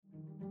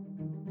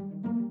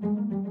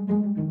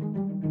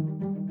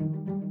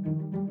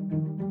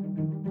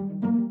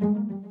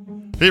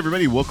Hey,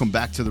 everybody, welcome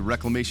back to the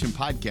Reclamation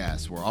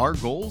Podcast, where our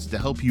goal is to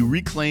help you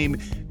reclaim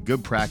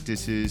good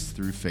practices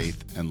through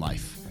faith and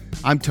life.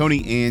 I'm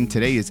Tony, and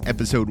today is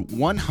episode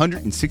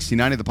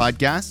 169 of the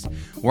podcast,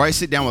 where I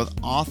sit down with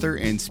author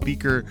and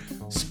speaker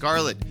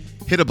Scarlett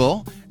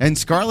Hittable. And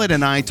Scarlett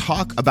and I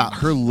talk about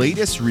her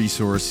latest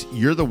resource,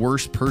 You're the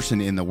Worst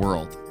Person in the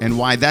World, and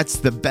why that's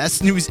the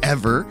best news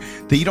ever,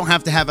 that you don't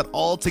have to have it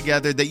all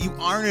together, that you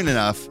aren't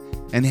enough,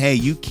 and hey,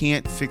 you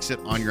can't fix it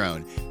on your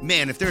own.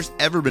 Man, if there's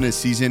ever been a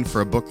season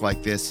for a book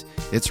like this,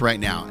 it's right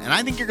now. And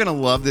I think you're going to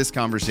love this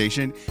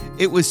conversation.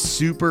 It was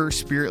super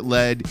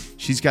spirit-led.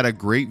 She's got a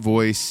great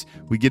voice.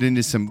 We get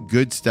into some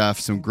good stuff,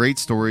 some great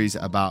stories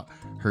about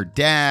her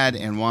dad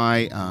and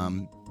why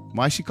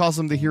she calls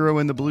him the hero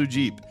in the blue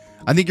Jeep.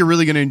 I think you're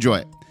really going to enjoy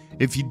it.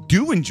 If you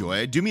do enjoy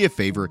it, do me a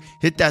favor,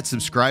 hit that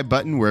subscribe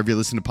button wherever you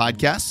listen to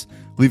podcasts,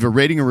 leave a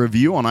rating or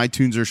review on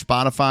iTunes or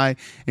Spotify,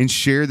 and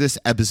share this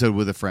episode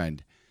with a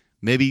friend.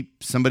 Maybe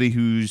somebody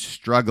who's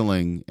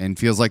struggling and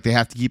feels like they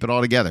have to keep it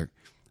all together.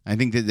 I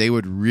think that they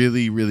would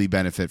really, really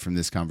benefit from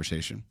this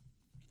conversation.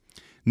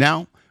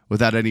 Now,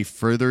 without any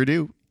further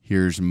ado,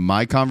 here's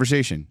my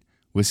conversation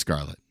with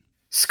Scarlett.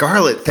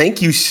 Scarlett,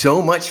 thank you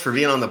so much for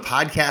being on the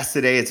podcast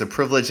today. It's a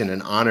privilege and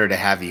an honor to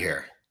have you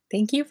here.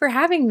 Thank you for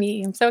having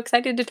me. I'm so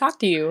excited to talk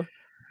to you.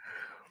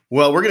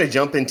 Well, we're going to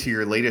jump into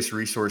your latest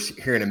resource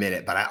here in a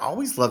minute, but I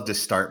always love to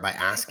start by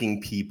asking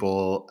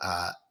people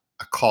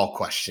a call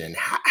question.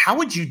 How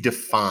would you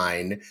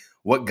define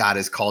what God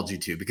has called you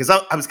to? Because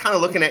I was kind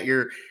of looking at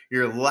your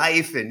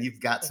life, and you've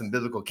got some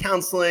biblical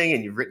counseling,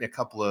 and you've written a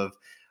couple of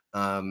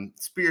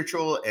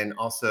spiritual and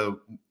also,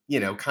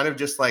 kind of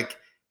just like,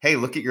 hey,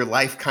 look at your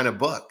life kind of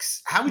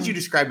books. How would you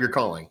describe your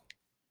calling?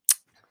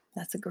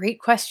 That's a great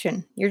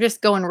question. You're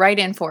just going right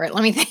in for it.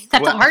 Let me think.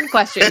 That's a hard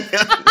question.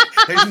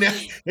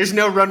 there's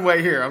no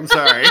runway here. I'm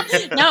sorry.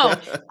 No.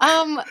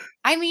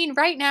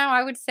 Right now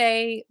I would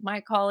say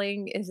my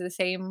calling is the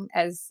same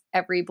as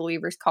every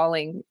believer's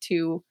calling,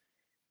 to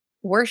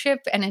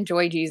worship and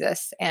enjoy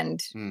Jesus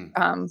and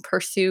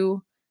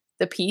pursue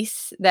the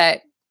peace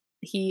that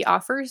he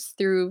offers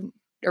through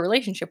a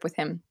relationship with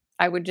him.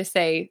 I would just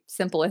say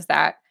simple as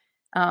that.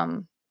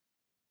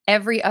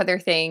 Every other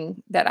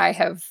thing that I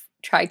have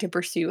tried to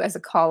pursue as a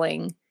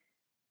calling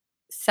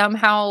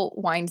somehow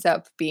winds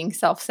up being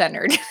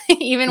self-centered,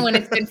 even when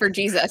it's been for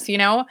Jesus,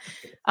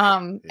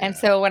 And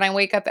so when I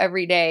wake up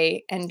every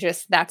day and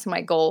just that's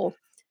my goal,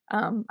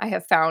 I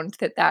have found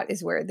that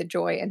is where the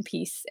joy and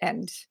peace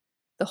and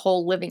the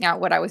whole living out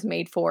what I was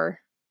made for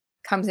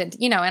comes into,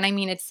 and I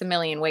mean, it's a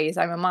million ways.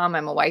 I'm a mom,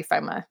 I'm a wife,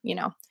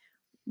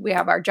 we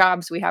have our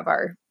jobs, we have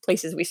our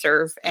places we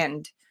serve.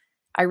 And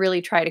I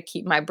really try to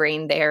keep my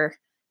brain there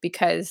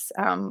because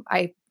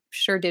I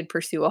sure did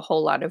pursue a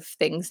whole lot of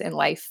things in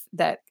life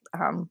that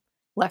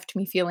left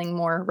me feeling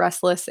more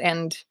restless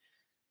and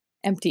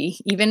empty,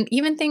 even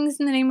things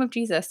in the name of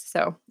Jesus.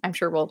 So I'm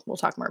sure we'll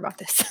talk more about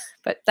this,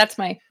 but that's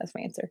my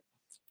answer.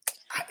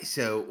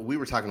 So we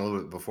were talking a little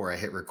bit before I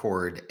hit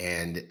record,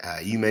 and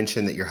you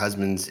mentioned that your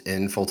husband's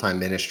in full-time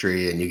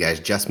ministry and you guys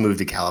just moved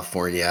to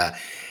California.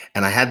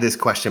 And I had this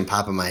question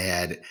pop in my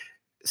head.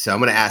 So I'm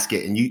going to ask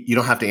it, and you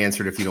don't have to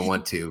answer it if you don't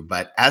want to,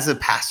 but as a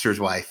pastor's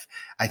wife,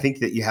 I think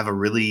that you have a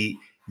really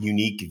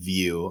unique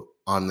view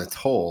on the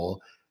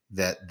toll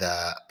that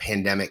the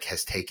pandemic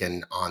has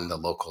taken on the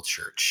local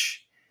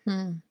church.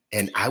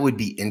 And I would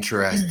be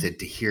interested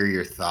to hear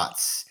your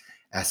thoughts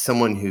as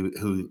someone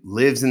who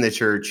lives in the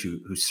church,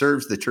 who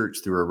serves the church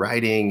through a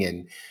writing,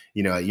 and,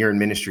 you're in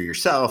ministry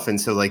yourself.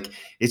 And so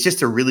it's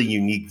just a really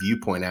unique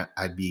viewpoint.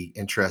 I'd be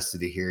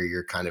interested to hear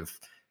your kind of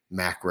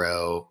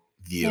macro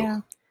view. Yeah.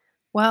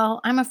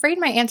 Well, I'm afraid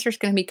my answer is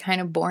going to be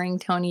kind of boring,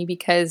 Tony,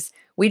 because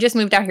we just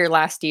moved out here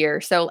last year.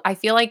 So I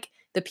feel like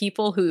the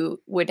people who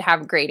would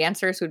have great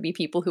answers would be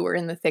people who were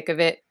in the thick of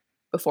it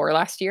before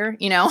last year,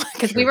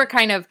 because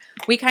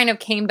we kind of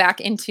came back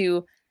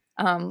into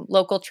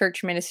local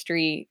church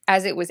ministry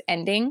as it was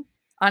ending,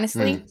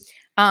 honestly.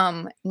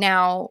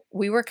 Now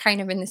we were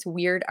kind of in this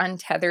weird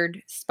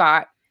untethered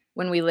spot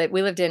when we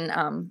lived in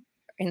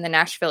the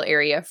Nashville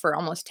area for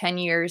almost 10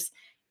 years.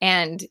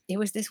 And it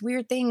was this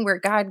weird thing where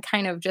God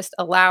kind of just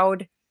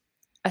allowed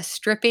a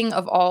stripping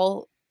of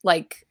all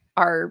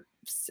our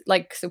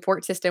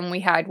support system.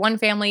 We had one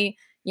family,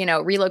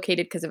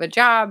 relocated because of a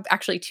job,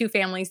 actually two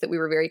families that we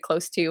were very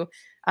close to.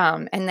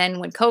 And then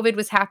when COVID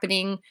was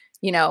happening,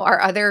 our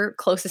other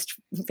closest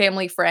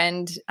family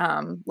friend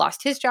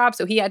lost his job.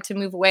 So he had to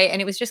move away.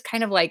 And it was just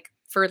kind of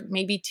for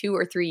maybe 2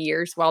 or 3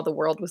 years while the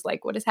world was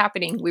what is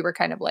happening? We were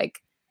kind of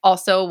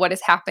also what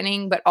is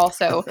happening, but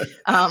also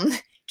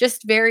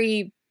just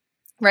very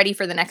ready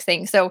for the next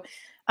thing. So,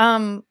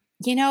 so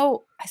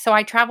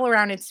I travel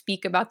around and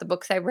speak about the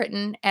books I've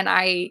written, and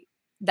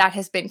that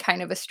has been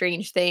kind of a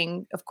strange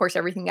thing. Of course,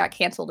 everything got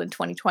canceled in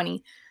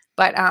 2020,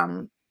 but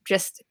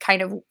just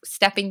kind of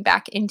stepping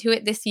back into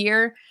it this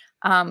year,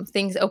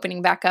 things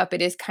opening back up,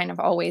 it is kind of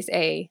always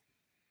asking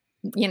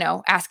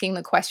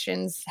the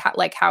questions,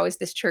 how is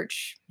this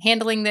church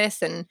handling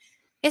this? And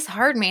It's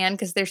hard, man,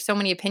 because there's so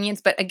many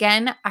opinions, but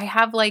again, I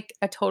have, like,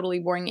 a totally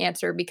boring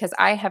answer because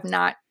I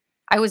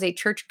was a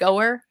church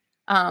goer,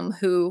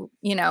 who,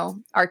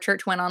 our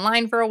church went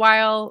online for a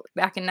while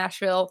back in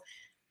Nashville.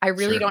 I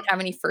really Sure. don't have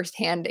any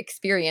firsthand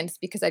experience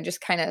because I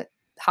just kinda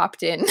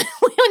hopped in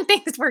when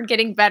things were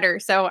getting better,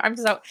 so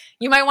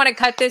you might wanna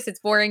cut this, it's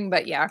boring,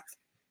 but yeah.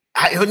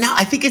 No,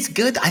 I think it's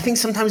good. I think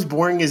sometimes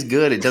boring is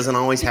good. It doesn't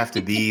always have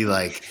to be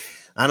like,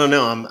 I don't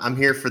know. I'm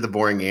here for the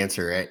boring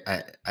answer.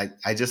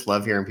 I just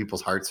love hearing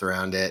people's hearts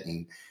around it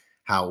and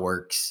how it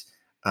works.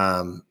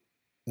 Um,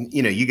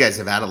 you guys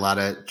have had a lot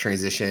of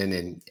transition,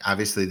 and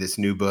obviously this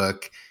new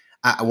book.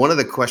 One of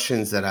the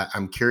questions that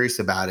I'm curious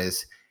about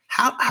is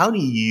how do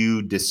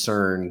you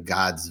discern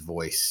God's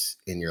voice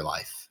in your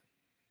life?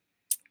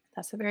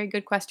 That's a very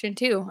good question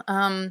too.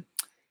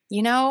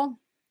 You know,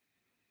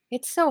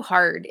 it's so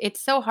hard.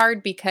 It's so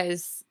hard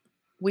because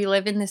we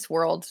live in this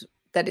world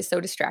that is so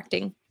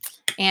distracting.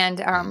 And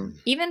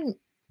Mm.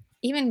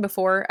 even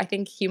before, I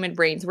think human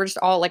brains, we're just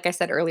all, like I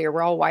said earlier,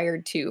 we're all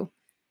wired to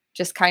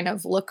just kind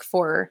of look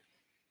for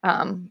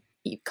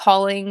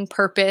calling,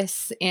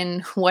 purpose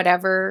in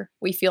whatever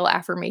we feel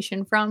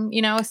affirmation from,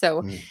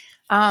 So, Mm.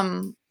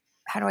 um,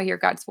 how do I hear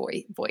God's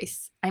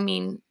voice? I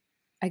mean,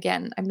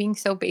 again, I'm being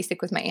so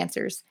basic with my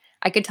answers.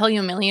 I could tell you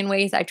a million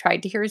ways I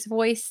tried to hear his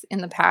voice in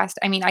the past.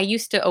 I mean, I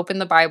used to open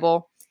the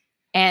Bible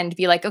and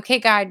be like, "Okay,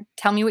 God,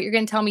 tell me what you're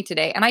gonna tell me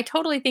today." And I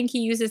totally think he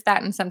uses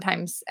that and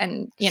sometimes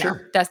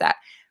Sure. does that.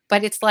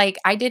 But it's like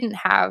I didn't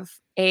have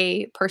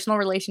a personal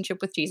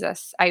relationship with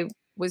Jesus. I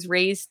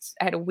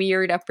had a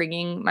weird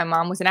upbringing. My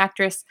mom was an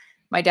actress.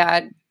 My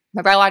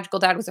biological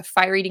dad was a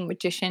fire-eating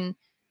magician.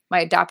 My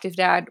adoptive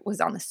dad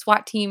was on the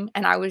SWAT team,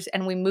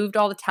 and we moved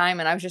all the time,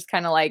 and I was just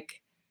kind of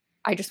like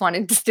I just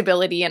wanted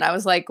stability, and I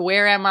was like,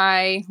 "Where am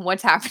I?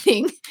 What's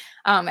happening?"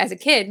 As a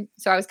kid,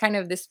 so I was kind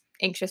of this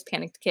anxious,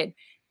 panicked kid,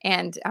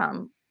 and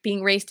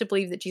being raised to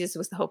believe that Jesus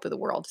was the hope of the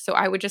world. So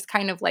I would just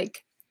kind of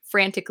like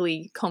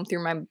frantically comb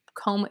through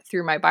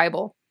my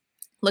Bible,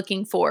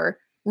 looking for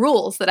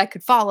rules that I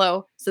could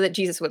follow so that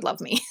Jesus would love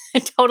me.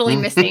 Totally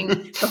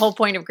missing the whole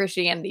point of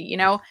Christianity,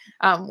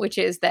 which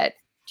is that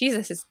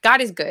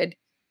God is good.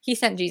 He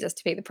sent Jesus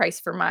to pay the price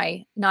for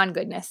my non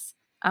goodness.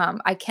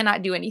 I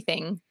cannot do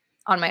anything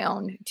on my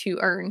own to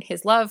earn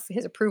his love,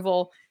 his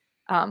approval,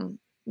 um,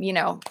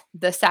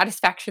 the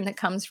satisfaction that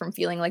comes from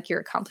feeling like you're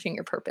accomplishing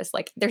your purpose.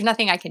 Like there's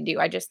nothing I can do.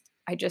 I just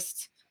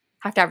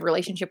have to have a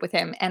relationship with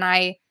him. And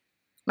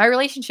my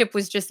relationship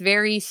was just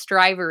very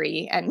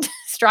strivery and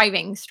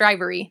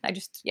strivery.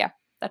 Yeah,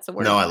 that's the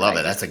word No, I that love I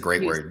it. That's just a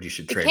great used. word. You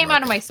should It came out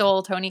trademark of it. my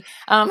soul, Tony.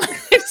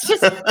 It's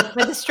just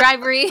with the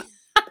strivery.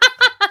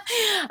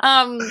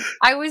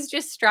 I was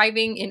just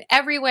striving in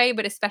every way,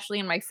 but especially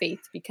in my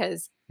faith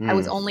because I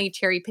was Mm. only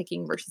cherry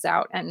picking verses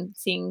out and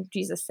seeing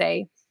Jesus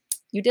say,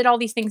 "You did all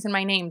these things in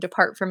my name.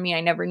 Depart from me.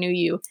 I never knew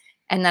you."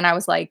 And then I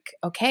was like,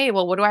 okay,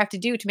 well, what do I have to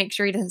do to make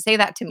sure he doesn't say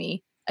that to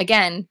me?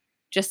 Again,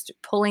 just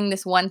pulling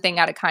this one thing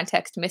out of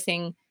context,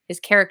 missing his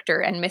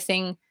character and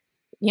missing,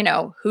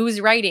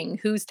 who's writing,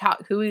 who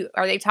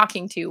are they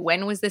talking to?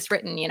 When was this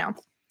written?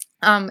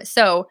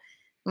 So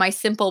my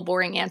simple,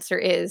 boring answer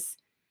is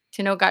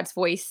to know God's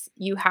voice,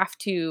 you have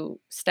to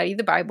study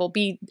the Bible,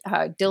 be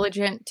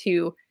diligent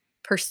to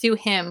pursue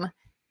him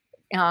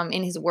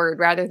in his word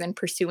rather than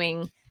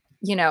pursuing,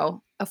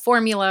 a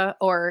formula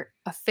or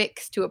a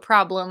fix to a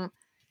problem.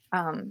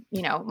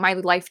 My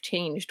life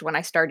changed when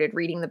I started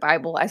reading the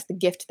Bible as the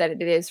gift that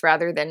it is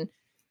rather than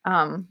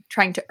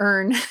trying to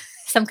earn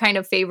some kind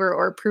of favor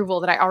or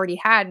approval that I already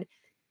had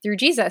through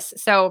Jesus.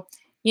 So,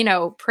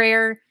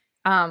 prayer,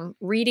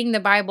 reading the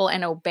Bible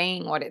and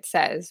obeying what it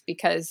says,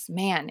 because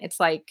man, it's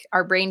like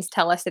our brains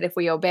tell us that if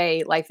we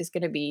obey, life is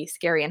going to be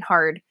scary and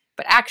hard.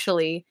 But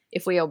actually,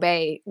 if we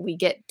obey, we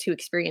get to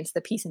experience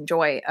the peace and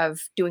joy of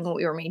doing what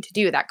we were made to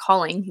do, that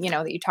calling,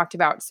 that you talked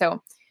about.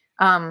 So,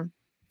 um,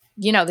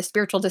 the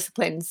spiritual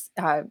disciplines,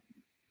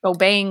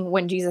 obeying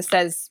when Jesus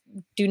says,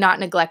 do not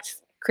neglect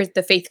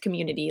the faith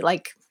community.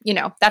 Like,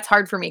 that's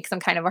hard for me because I'm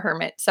kind of a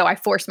hermit. So I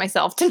force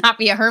myself to not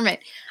be a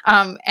hermit.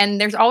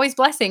 And there's always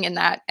blessing in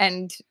that.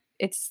 And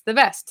it's the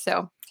best.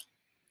 So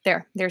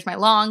there's my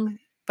long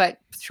but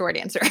short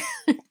answer.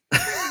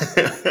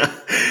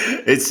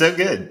 It's so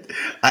good.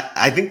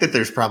 I think that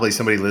there's probably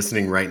somebody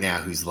listening right now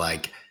who's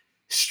like,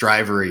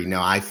 strivery.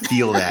 No, I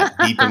feel that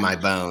deep in my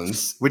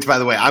bones, which by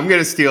the way, I'm going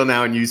to steal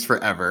now and use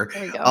forever.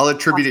 There we go. I'll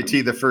attribute it Awesome. to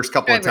you the first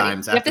couple of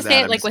times. You have to After say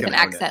that, it I'm like just with going an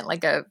to own accent,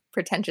 like a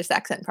pretentious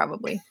accent,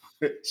 probably.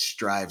 it.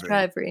 Strivery.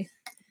 Strivery.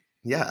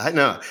 Yeah, I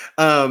know.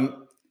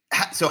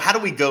 So how do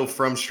we go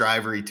from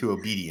strivery to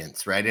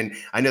obedience, right? And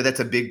I know that's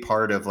a big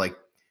part of like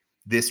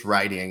this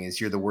writing is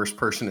you're the worst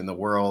person in the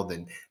world,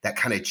 and that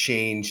kind of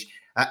change.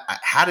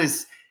 How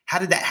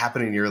did that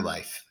happen in your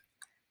life?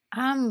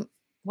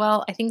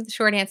 Well, I think the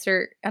short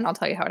answer, and I'll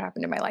tell you how it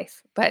happened in my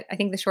life, but I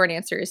think the short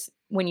answer is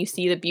when you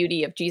see the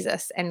beauty of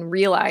Jesus and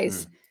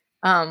realize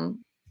Mm,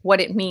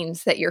 what it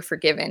means that you're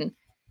forgiven.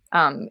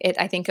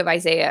 I think of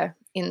Isaiah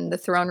in the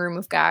throne room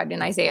of God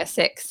in Isaiah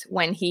 6,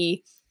 when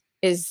he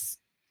is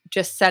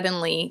just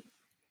suddenly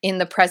in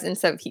the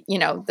presence of,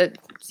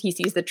 he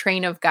sees the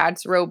train of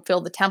God's robe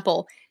fill the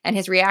temple, and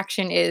his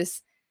reaction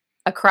is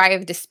a cry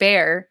of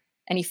despair,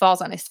 and he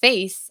falls on his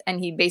face, and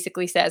he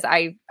basically says,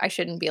 I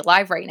shouldn't be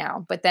alive right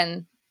now. But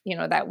then,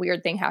 that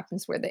weird thing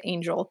happens where the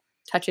angel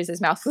touches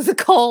his mouth with a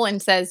coal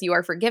and says, you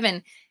are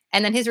forgiven.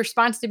 And then his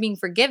response to being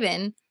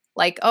forgiven,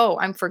 like, oh,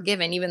 I'm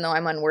forgiven, even though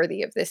I'm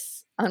unworthy of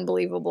this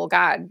unbelievable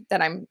God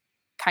that I'm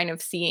kind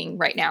of seeing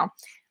right now.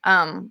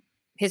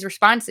 His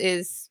response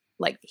is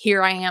like,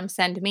 here I am,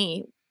 send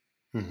me.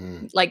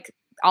 Mm-hmm. Like,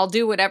 I'll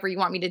do whatever you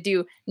want me to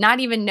do, not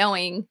even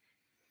knowing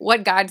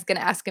what God's going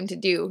to ask him to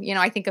do.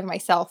 I think of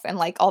myself and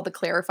like all the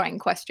clarifying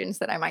questions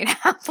that I might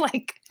have,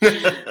 like,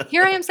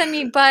 here I am, send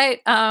me, but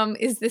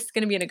is this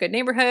going to be in a good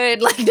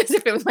neighborhood? Like, does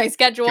it fit with my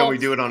schedule? Can we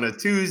do it on a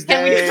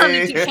Tuesday?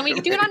 Can we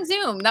do it on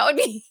Zoom? That would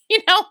be,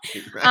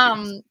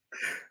 Right.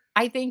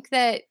 I think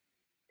that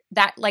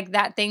like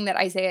that thing that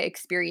Isaiah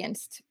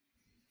experienced,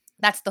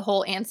 that's the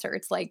whole answer.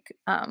 It's like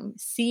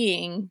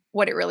seeing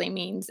what it really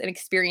means and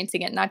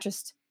experiencing it, not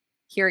just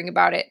hearing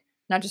about it,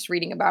 not just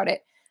reading about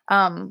it.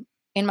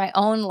 In my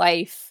own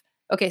life,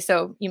 okay,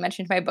 so you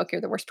mentioned my book, You're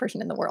the Worst Person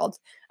in the World.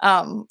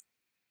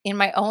 In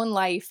my own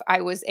life,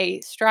 I was a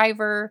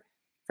striver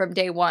from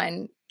day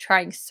one,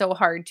 trying so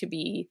hard to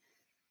be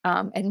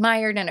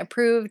admired and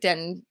approved,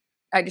 and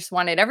I just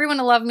wanted everyone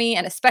to love me,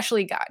 and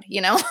especially God,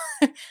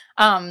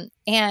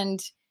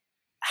 and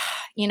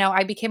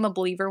I became a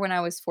believer when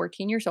I was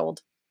 14 years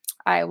old.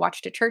 I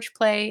watched a church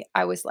play.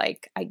 I was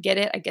like, I get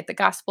it. I get the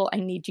gospel. I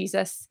need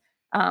Jesus.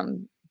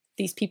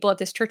 These people at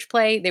this church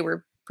play, they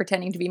were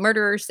pretending to be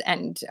murderers,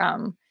 and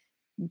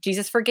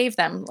Jesus forgave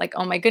them. Like,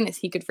 oh my goodness,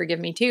 he could forgive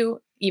me too,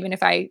 even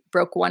if I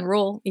broke one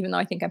rule, even though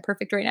I think I'm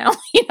perfect right now.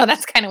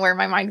 That's kind of where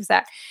my mind was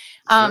at.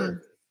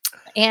 Sure.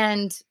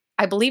 And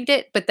I believed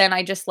it, but then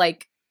I just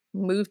like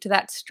moved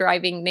that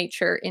striving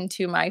nature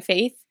into my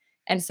faith.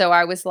 And so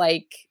I was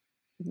like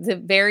the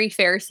very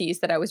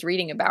Pharisees that I was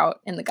reading about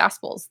in the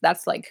Gospels.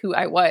 That's like who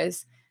I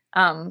was.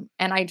 And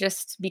I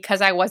just,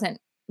 because I wasn't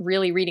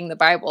really reading the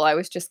Bible, I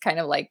was just kind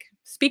of like,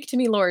 speak to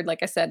me, Lord,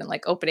 like I said, and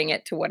like opening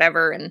it to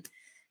whatever, and,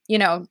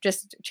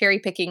 just cherry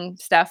picking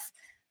stuff.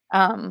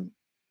 I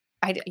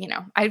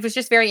was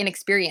just very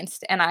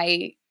inexperienced, and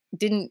I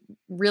didn't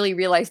really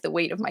realize the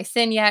weight of my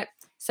sin yet.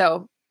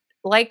 So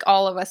like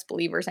all of us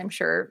believers, I'm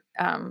sure,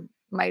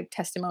 my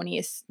testimony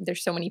is,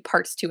 there's so many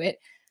parts to it.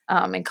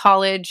 In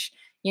college,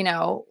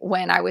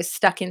 when I was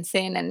stuck in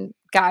sin and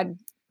God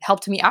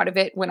helped me out of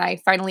it, when I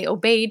finally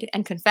obeyed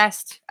and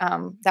confessed,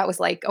 that was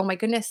like, oh my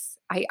goodness,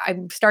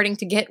 I'm starting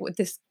to get what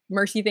this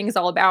mercy thing is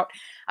all about.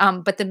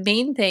 But the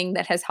main thing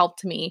that has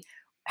helped me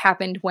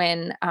happened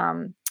when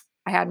I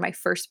had my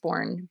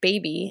firstborn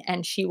baby,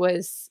 and she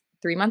was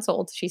 3 months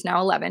old. She's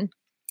now 11.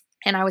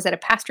 And I was at a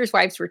pastor's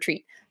wives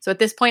retreat. So at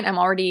this point, I'm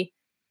already,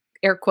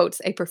 air quotes,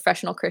 a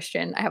professional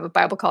Christian. I have a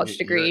Bible college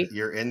degree.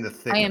 You're in the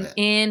thick I of am it.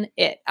 in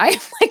it. I'm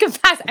like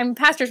I'm a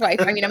pastor's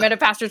wife. I mean, I'm at a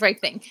pastor's wife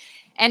thing.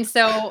 And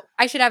so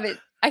I should have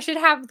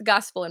the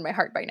gospel in my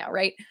heart by now,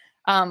 right?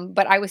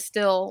 But I was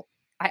still,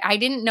 I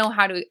didn't know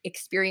how to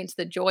experience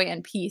the joy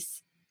and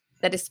peace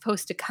that is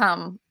supposed to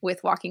come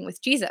with walking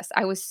with Jesus.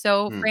 I was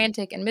so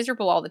frantic and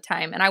miserable all the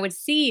time. And I would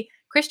see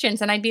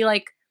Christians and I'd be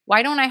like,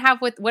 why don't I have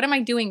what am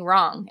I doing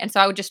wrong? And so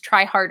I would just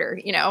try harder,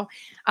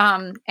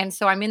 And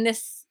so I'm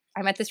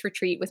at this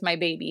retreat with my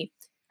baby.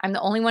 I'm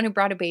the only one who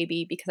brought a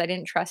baby because I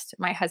didn't trust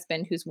my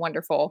husband, who's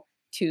wonderful,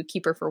 to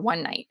keep her for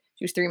one night.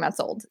 She was 3 months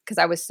old, because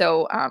I was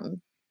so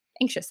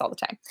anxious all the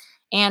time.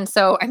 And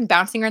so I'm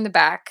bouncing her in the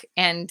back,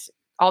 and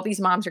all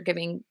these moms are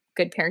giving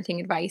good parenting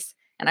advice,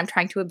 and I'm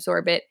trying to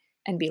absorb it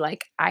and be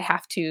like, I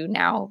have to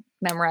now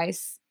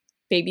memorize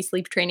baby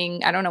sleep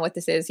training. I don't know what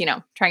this is,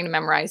 trying to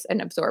memorize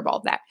and absorb all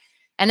of that.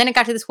 And then it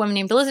got to this woman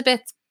named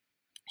Elizabeth.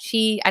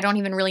 I don't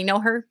even really know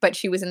her, but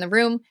she was in the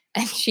room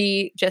and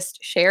she just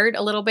shared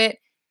a little bit,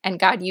 and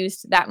God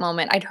used that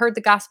moment. I'd heard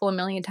the gospel a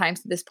million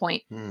times at this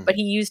point, but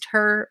he used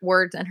her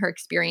words and her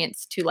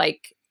experience to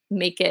like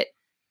make it,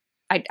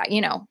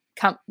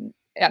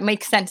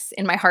 make sense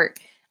in my heart.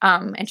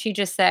 And she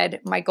just said,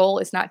 my goal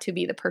is not to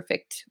be the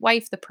perfect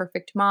wife, the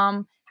perfect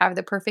mom, have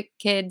the perfect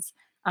kids.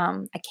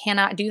 I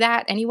cannot do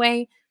that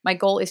anyway. My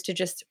goal is to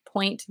just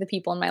point the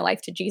people in my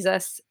life to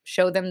Jesus,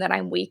 show them that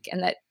I'm weak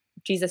and that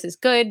Jesus is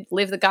good,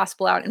 live the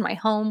gospel out in my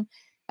home.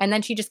 And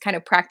then she just kind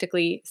of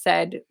practically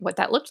said what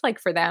that looked like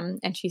for them.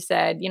 And she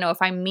said,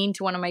 if I'm mean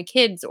to one of my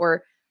kids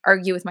or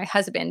argue with my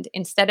husband,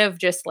 instead of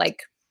just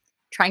like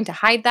trying to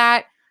hide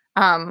that,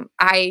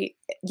 I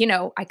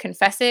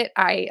confess it.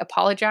 I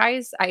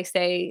apologize. I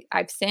say,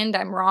 I've sinned.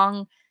 I'm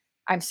wrong.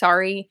 I'm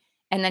sorry.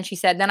 And then she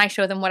said, then I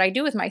show them what I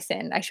do with my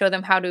sin. I show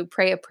them how to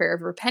pray a prayer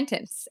of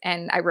repentance.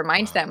 And I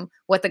remind them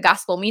what the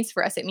gospel means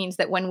for us. It means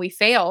that when we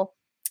fail,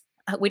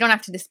 we don't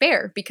have to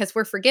despair because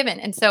we're forgiven.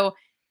 And so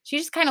she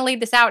just kind of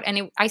laid this out,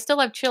 and I still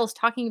have chills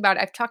talking about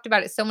it. I've talked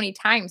about it so many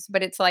times,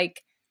 but it's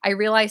like, I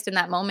realized in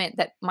that moment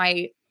that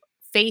my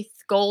faith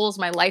goals,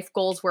 my life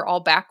goals were all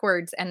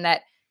backwards. And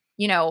that,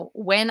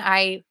 when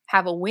I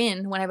have a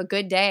win, when I have a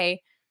good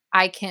day,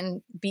 I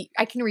can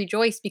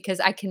rejoice because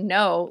I can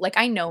know, like,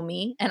 I know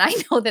me and I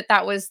know that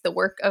that was the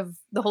work of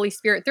the Holy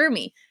Spirit through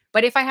me.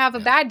 But if I have a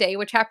Yeah. bad day,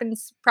 which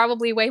happens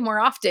probably way more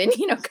often,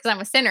 because I'm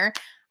a sinner,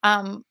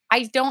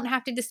 I don't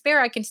have to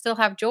despair. I can still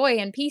have joy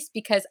and peace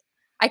because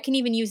I can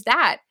even use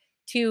that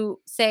to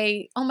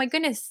say, oh my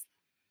goodness,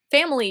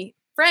 family,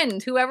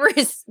 friend, whoever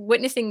is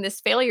witnessing this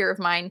failure of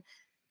mine,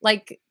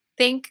 like,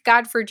 thank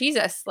God for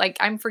Jesus. Like,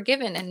 I'm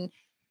forgiven. And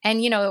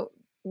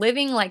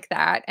living like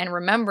that and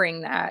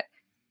remembering that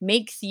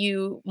makes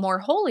you more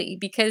holy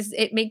because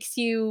it makes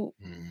you,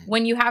 Mm.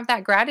 when you have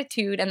that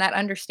gratitude and that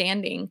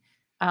understanding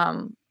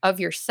of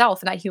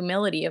yourself and that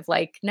humility of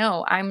like,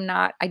 no,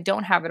 I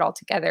don't have it all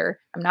together.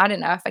 I'm not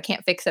enough. I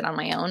can't fix it on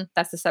my own.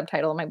 That's the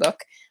subtitle of my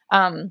book.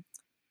 Um,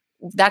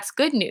 that's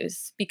good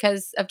news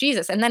because of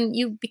Jesus. And then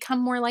you become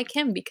more like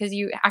him because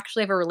you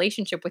actually have a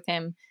relationship with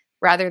him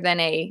rather than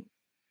a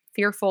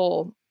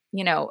fearful,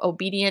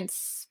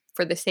 obedience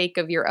for the sake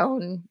of your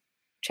own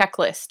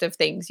checklist of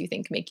things you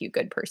think make you a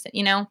good person.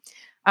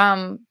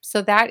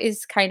 So that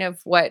is kind of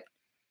what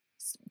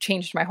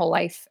changed my whole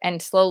life.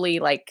 And slowly,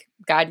 like,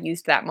 God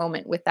used that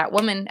moment with that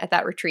woman at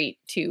that retreat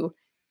to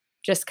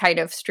just kind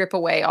of strip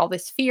away all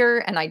this fear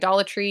and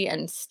idolatry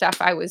and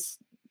stuff I was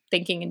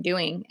thinking and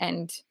doing.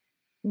 And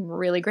I'm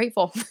really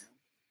grateful.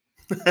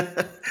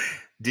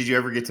 Did you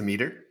ever get to meet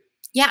her?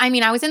 Yeah, I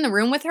mean, I was in the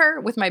room with her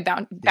with my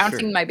Yeah, bouncing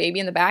sure. my baby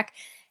in the back,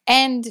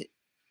 and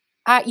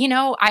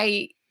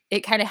I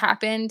it kind of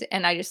happened,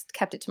 and I just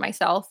kept it to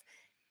myself,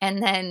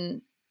 and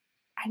then,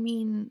 I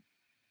mean,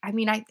 I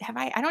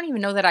don't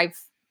even know that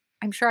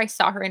I'm sure I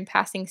saw her in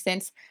passing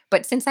since,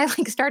 but since I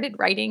like started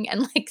writing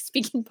and like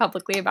speaking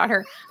publicly about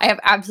her, I have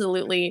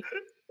absolutely,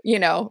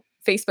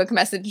 Facebook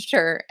messaged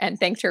her and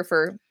thanked her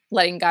for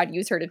letting God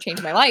use her to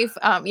change my life.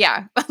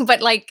 Yeah,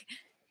 but like,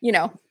 you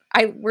know,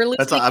 we're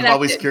That's loosely I'm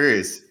always connected.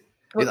 curious.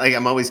 Like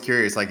I'm always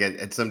curious. Like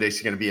at someday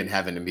she's going to be in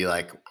heaven and be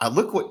like,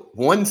 "Look what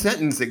one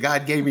sentence that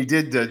God gave me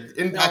did to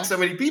impact No, so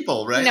many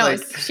people." she Right? knows.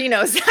 Like She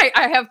knows.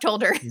 I have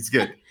told her. it's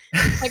good.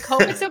 Like,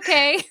 hope it's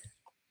okay.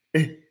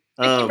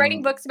 I keep writing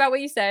um, books about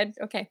what you said.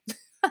 Okay.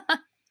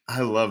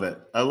 I love it.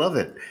 I love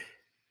it.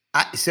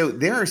 So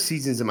there are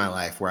seasons in my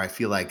life where I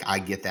feel like I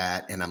get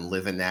that and I'm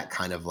living that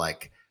kind of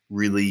like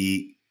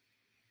really,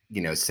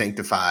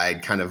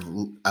 sanctified kind of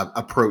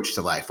approach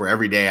to life where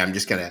every day I'm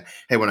just going to,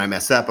 hey, when I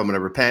mess up, I'm going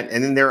to repent.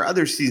 And then there are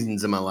other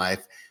seasons in my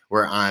life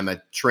where I'm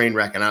a train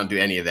wreck and I don't do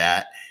any of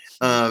that.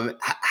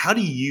 How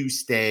do you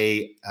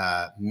stay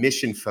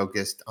mission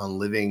focused on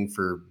living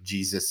for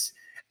Jesus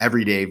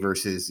every day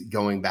versus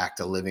going back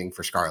to living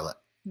for Scarlett?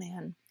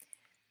 Man.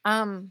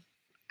 Um,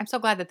 I'm so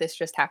glad that this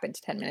just happened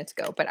 10 minutes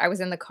ago, but I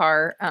was in the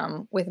car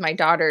with my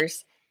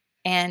daughters,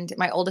 and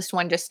my oldest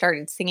one just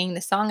started singing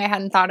the song I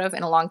hadn't thought of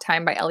in a long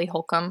time by Ellie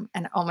Holcomb.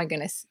 And oh my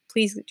goodness,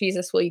 please,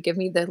 Jesus, will you give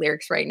me the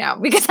lyrics right now?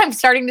 Because I'm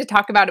starting to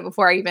talk about it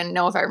before I even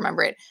know if I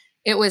remember it.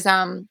 It was,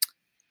 oh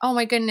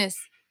my goodness,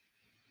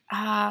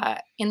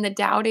 in the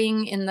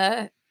doubting, in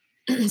the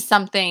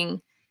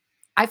something.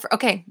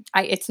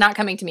 It's not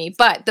coming to me,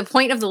 but the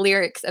point of the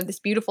lyrics of this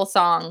beautiful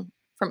song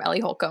from Ellie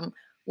Holcomb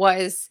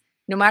was,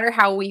 no matter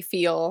how we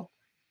feel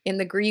in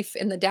the grief,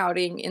 in the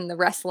doubting, in the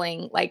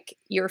wrestling, like,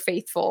 you're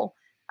faithful.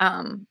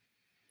 Um,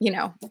 you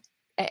know,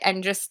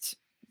 and just,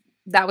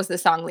 that was the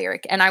song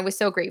lyric. And I was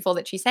so grateful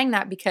that she sang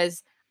that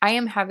because I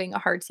am having a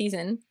hard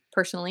season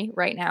personally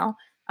right now.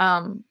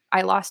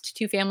 I lost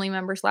two family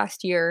members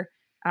last year,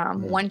 Mm,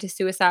 one to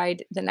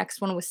suicide. The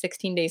next one was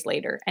 16 days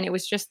later. And it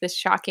was just this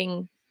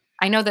shocking.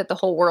 I know that the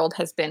whole world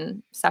has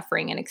been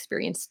suffering and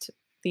experienced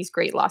these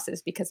great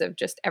losses because of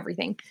just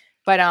everything.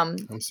 But I'm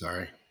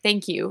sorry.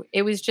 thank you.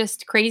 It was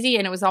just crazy.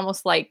 And it was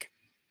almost like,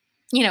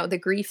 the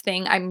grief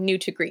thing. I'm new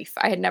to grief.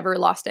 I had never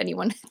lost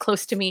anyone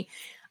close to me.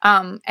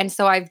 And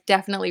so I've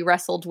definitely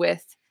wrestled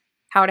with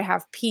how to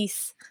have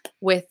peace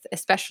with,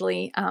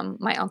 especially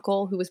my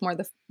uncle, who was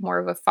more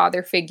of a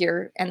father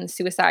figure, and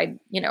suicide.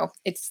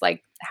 It's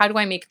like, how do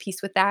I make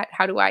peace with that?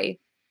 How do I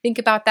think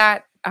about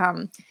that?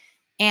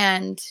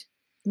 And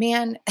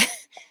man,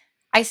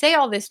 I say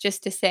all this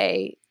just to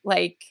say,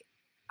 like,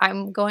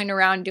 I'm going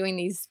around doing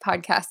these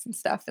podcasts and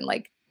stuff and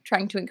like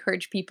trying to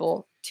encourage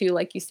people to,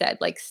 like you said,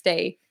 like,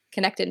 stay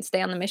connected and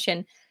stay on the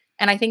mission.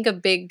 And I think a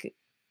big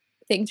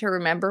thing to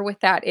remember with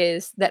that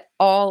is that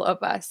all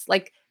of us,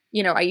 like,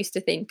 I used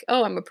to think,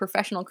 oh, I'm a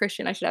professional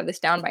Christian. I should have this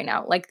down by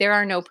now. Like, there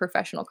are no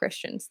professional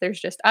Christians. There's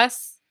just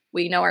us.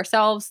 We know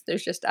ourselves.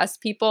 There's just us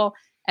people.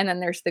 And then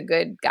there's the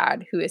good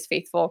God who is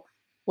faithful,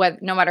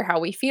 no matter how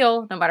we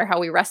feel, no matter how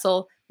we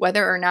wrestle,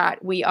 whether or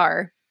not we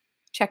are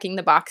checking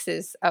the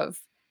boxes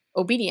of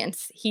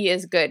obedience. He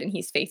is good and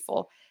he's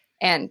faithful.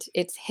 And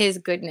it's his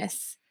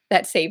goodness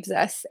that saves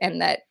us and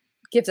that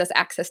gives us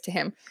access to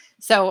him.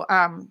 So,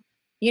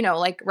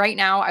 like, right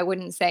now, I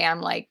wouldn't say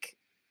I'm like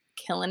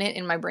killing it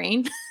in my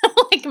brain.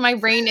 Like, my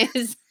brain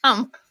is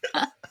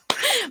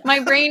my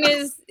brain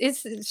is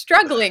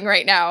struggling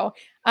right now.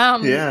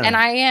 And Yeah.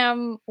 I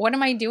am, what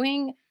am I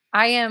doing?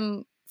 I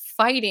am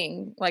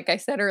fighting, like I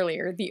said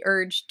earlier, the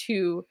urge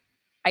to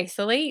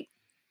isolate,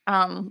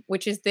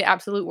 which is the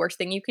absolute worst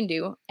thing you can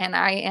do. And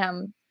I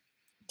am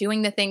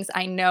doing the things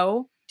I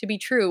know to be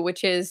true,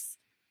 which is,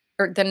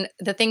 or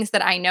the things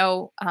that I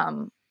know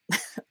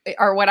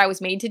are what I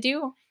was made to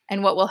do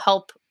and what will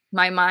help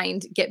my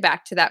mind get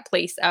back to that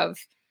place of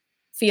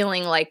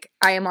feeling like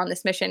I am on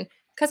this mission.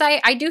 Because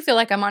I do feel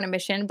like I'm on a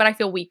mission, but I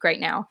feel weak right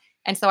now.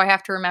 And so I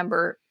have to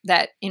remember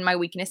that in my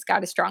weakness,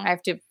 God is strong. I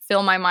have to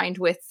fill my mind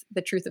with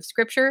the truth of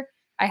Scripture.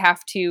 I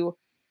have to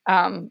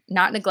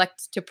not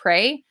neglect to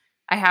pray.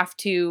 I have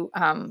to,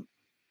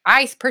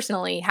 I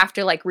personally have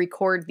to like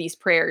record these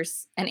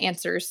prayers and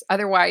answers.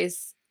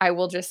 Otherwise, I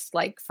will just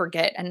like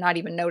forget and not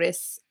even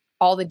notice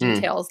all the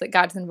details that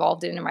God's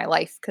involved in my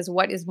life. Because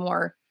what is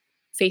more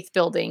faith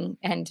building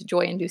and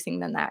joy inducing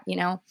than that, you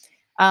know?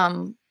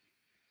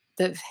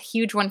 The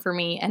huge one for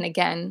me, and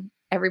again,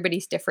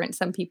 everybody's different.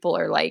 Some people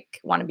are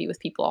like, want to be with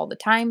people all the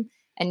time,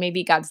 and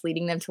maybe God's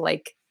leading them to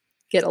like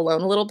get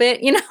alone a little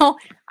bit, you know?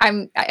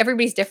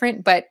 Everybody's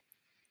different, but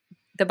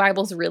the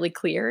Bible's really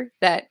clear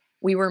that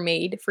we were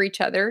made for each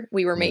other.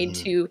 We were made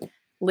to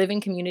live in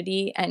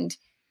community and,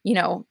 you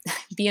know,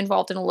 be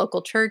involved in a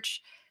local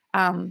church,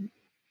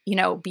 you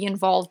know, be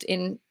involved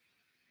in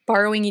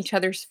borrowing each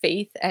other's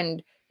faith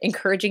and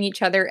encouraging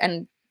each other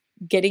and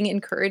getting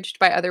encouraged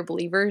by other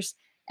believers.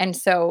 And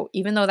so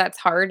even though that's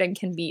hard and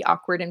can be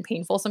awkward and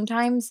painful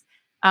sometimes,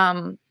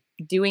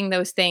 doing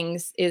those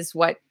things is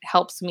what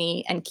helps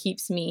me and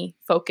keeps me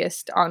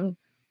focused on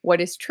what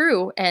is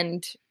true.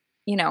 And,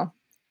 you know,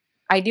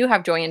 I do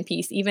have joy and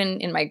peace even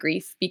in my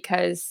grief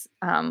because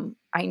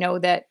I know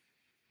that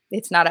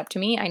it's not up to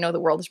me. I know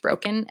the world is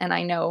broken, and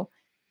I know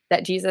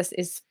that Jesus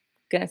is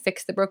going to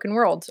fix the broken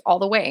world all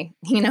the way,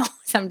 you know,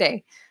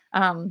 someday.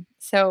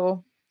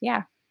 So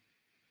yeah,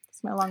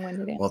 that's my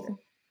long-winded answer. Well,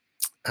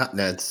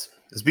 that's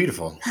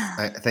beautiful.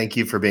 I thank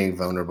you for being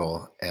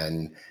vulnerable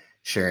and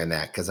sharing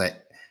that, because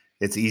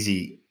it's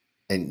easy,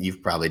 and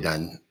you've probably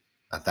done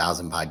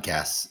 1,000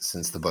 podcasts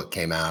since the book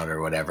came out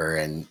or whatever,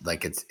 and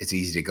like it's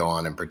easy to go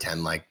on and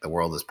pretend like the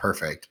world is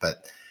perfect,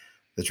 but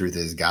the truth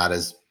is God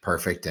is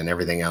perfect, and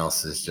everything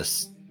else is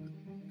just,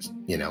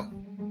 you know,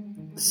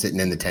 sitting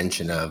in the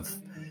tension of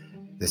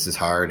this is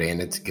hard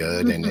and it's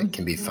good, and it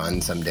can be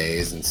fun some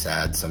days and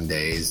sad some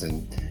days.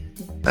 And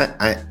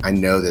I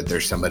know that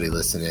there's somebody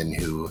listening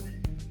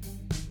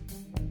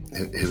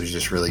who's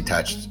just really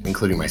touched,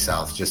 including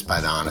myself, just by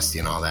the honesty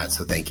and all that.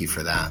 So thank you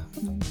for that.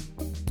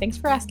 Thanks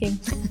for asking.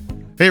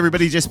 Hey,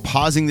 everybody, just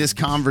pausing this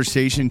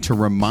conversation to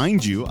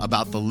remind you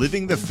about the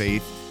Living the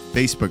Faith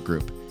Facebook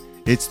group.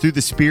 It's through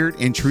the Spirit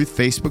and Truth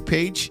Facebook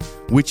page,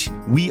 which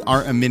we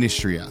are a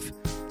ministry of.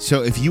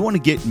 So if you want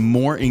to get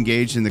more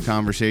engaged in the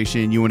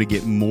conversation, you want to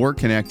get more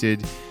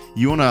connected,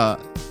 you want to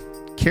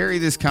carry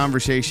this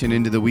conversation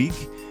into the week,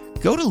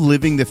 go to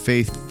Living the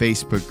Faith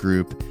Facebook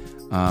group,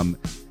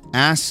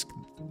 ask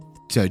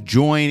to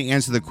join,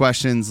 answer the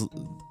questions,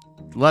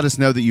 let us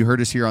know that you heard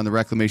us here on the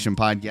Reclamation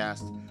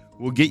Podcast.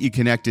 We'll get you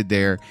connected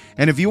there.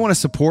 And if you want to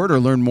support or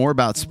learn more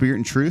about Spirit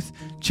and Truth,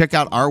 check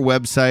out our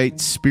website,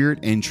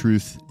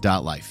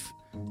 spiritandtruth.life.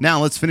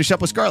 Now let's finish up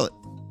with Scarlett.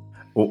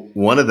 Well,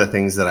 one of the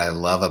things that I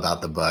love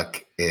about the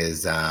book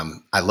is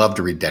I love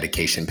to read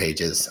dedication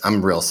pages.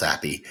 I'm real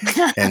sappy.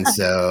 And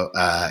so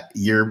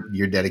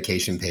your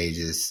dedication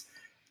pages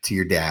to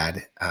your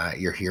dad,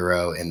 your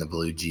hero in the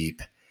blue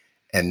Jeep.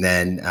 And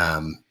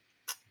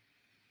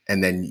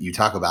then you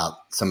talk about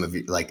some of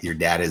like your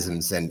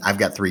dadisms, and I've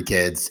got 3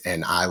 kids,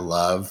 and I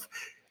love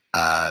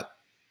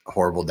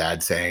horrible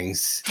dad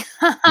sayings,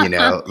 you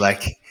know,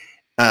 like,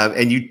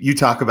 and you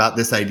talk about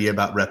this idea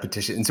about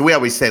repetition. And so we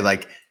always say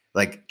like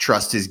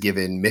trust is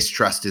given,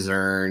 mistrust is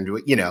earned,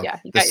 you know,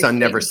 the sun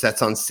never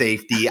sets on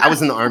safety. I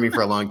was in the Army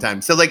for a long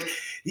time. So like,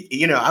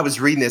 you know, I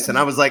was reading this and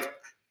I was like,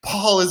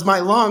 Paul is my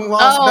long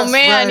lost best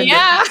friend.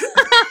 Yeah.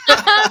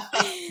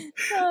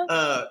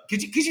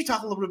 Could you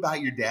talk a little bit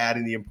about your dad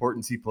and the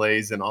importance he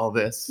plays in all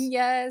this?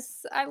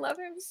 Yes, I love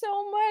him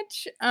so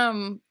much.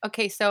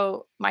 Okay,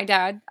 so my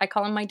dad, I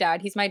call him my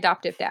dad. He's my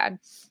adoptive dad.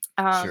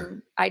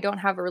 Sure. I don't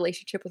have a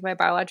relationship with my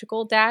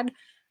biological dad.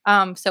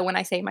 So when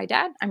I say my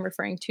dad, I'm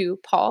referring to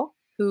Paul,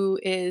 who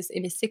is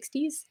in his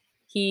 60s.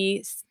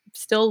 He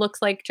still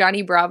looks like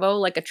Johnny Bravo,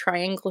 like a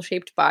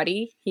triangle-shaped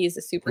body. He's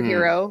a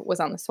superhero, was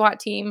on the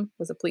SWAT team,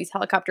 was a police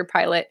helicopter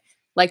pilot.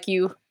 Like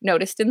you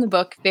noticed in the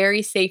book,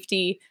 very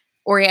safety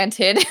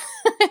oriented.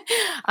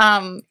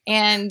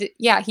 And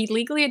yeah, he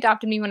legally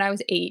adopted me when I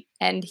was 8,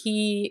 and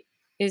he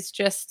is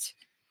just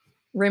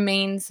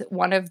remains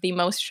one of the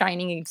most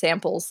shining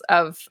examples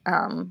of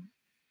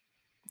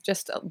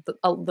just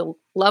the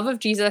love of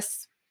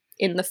Jesus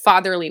in the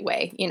fatherly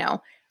way, you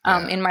know,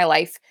 in my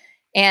life.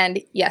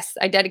 And yes,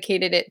 I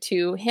dedicated it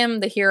to him,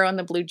 the hero in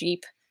the blue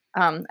Jeep.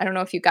 I don't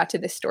know if you got to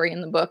this story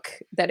in the book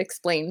that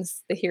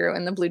explains the hero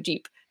in the blue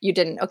Jeep. You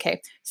didn't.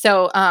 Okay.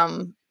 So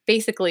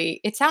basically,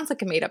 it sounds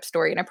like a made up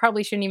story, and I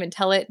probably shouldn't even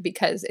tell it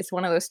because it's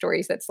one of those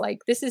stories that's like,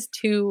 this is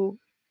too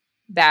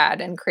bad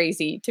and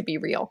crazy to be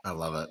real. I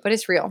love it. But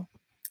it's real.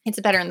 It's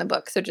better in the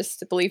book. So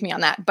just believe me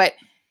on that. But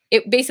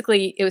it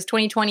was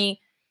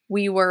 2020.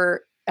 We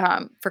were,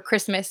 for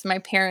Christmas, my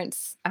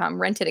parents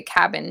rented a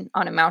cabin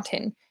on a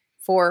mountain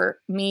for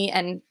me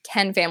and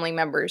 10 family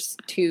members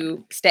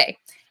to stay.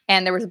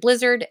 And there was a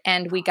blizzard,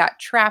 and we got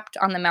trapped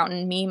on the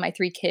mountain. Me, my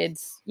 3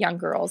 kids, young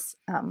girls,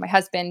 my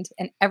husband,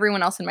 and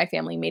everyone else in my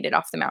family made it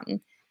off the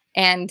mountain.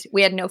 And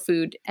we had no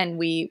food, and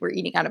we were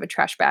eating out of a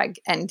trash bag.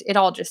 And it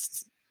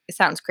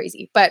sounds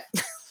crazy. But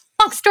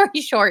long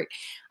story short,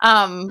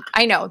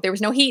 I know there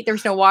was no heat, there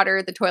was no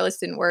water, the toilets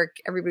didn't work,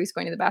 everybody was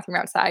going to the bathroom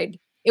outside.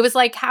 It was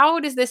like, how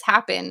does this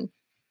happen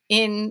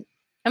in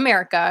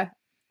America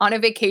on a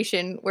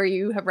vacation where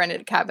you have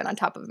rented a cabin on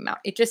top of a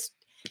mountain? It just,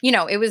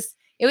 it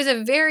was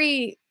a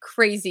very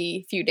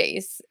crazy few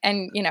days.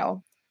 And,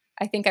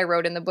 I think I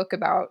wrote in the book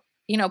about,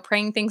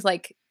 praying things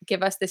like,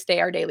 give us this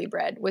day our daily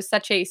bread, was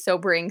such a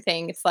sobering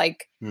thing. It's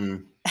like,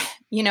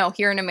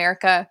 here in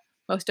America,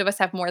 most of us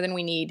have more than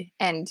we need.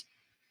 And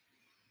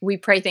we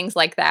pray things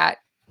like that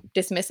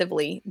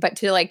dismissively, but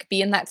to like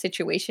be in that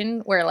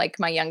situation where like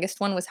my youngest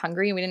one was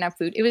hungry and we didn't have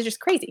food, it was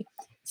just crazy.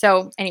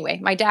 So anyway,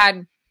 my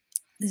dad,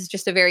 this is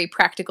just a very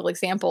practical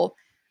example,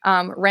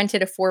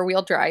 rented a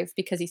 4-wheel drive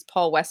because he's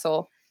Paul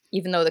Wessel,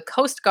 even though the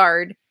Coast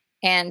Guard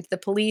and the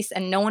police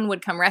and no one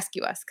would come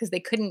rescue us because they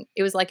couldn't,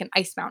 it was like an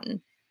ice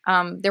mountain.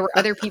 There were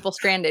other people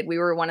stranded. We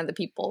were one of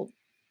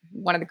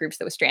the groups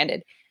that was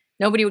stranded.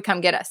 Nobody would come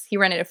get us. He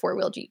rented a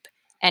 4-wheel Jeep.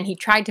 And he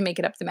tried to make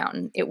it up the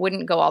mountain. It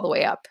wouldn't go all the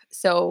way up.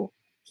 So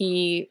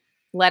he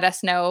let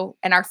us know.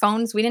 And our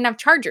phones, we didn't have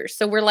chargers.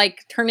 So we're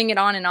like turning it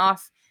on and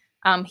off.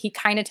 He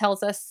kind of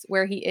tells us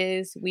where he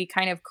is. We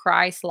kind of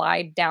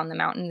slide down the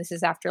mountain. This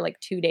is after like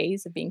 2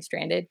 days of being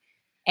stranded.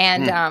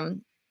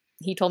 And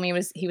he told me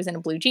he was in a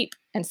blue Jeep.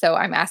 And so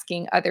I'm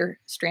asking other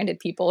stranded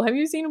people, have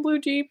you seen a blue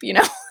Jeep?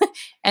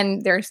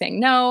 And they're saying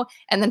no.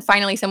 And then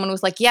finally someone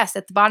was like, yes,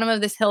 at the bottom of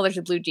this hill, there's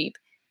a blue Jeep.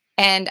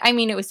 And I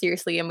mean, it was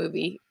seriously a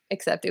movie,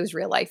 except it was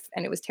real life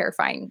and it was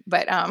terrifying.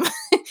 But,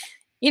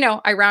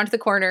 I round the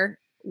corner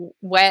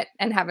wet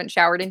and haven't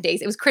showered in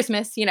days. It was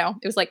Christmas, it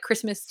was like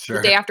Christmas, the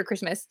day after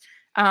Christmas.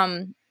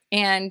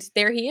 And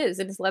there he is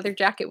in his leather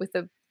jacket with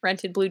a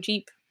rented blue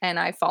Jeep. And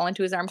I fall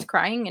into his arms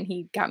crying, and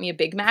he got me a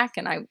Big Mac.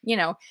 And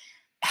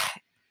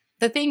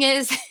the thing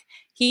is,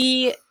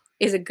 he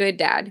is a good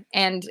dad.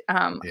 And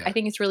I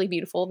think it's really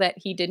beautiful that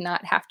he did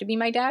not have to be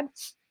my dad.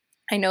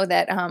 I know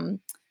that,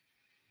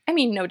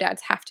 no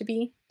dads have to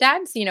be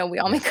dads. We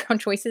all make our own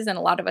choices, and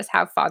a lot of us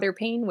have father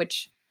pain,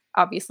 which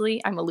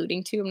obviously I'm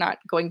alluding to. I'm not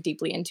going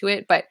deeply into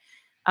it, but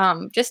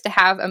just to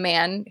have a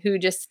man who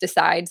just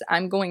decides,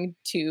 I'm going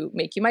to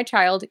make you my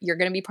child, you're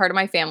going to be part of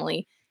my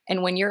family.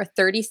 And when you're a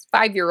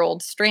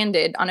 35-year-old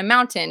stranded on a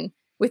mountain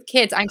with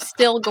kids, I'm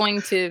still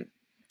going to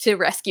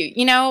rescue,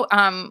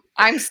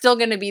 I'm still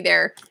going to be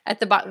there at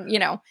the bottom,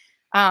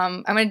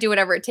 I'm going to do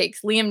whatever it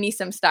takes, Liam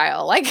Neeson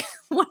style, like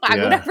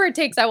whatever it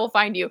takes, I will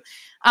find you.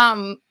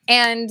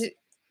 And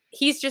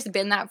he's just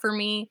been that for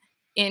me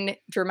in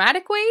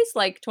dramatic ways,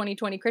 like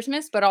 2020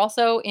 Christmas, but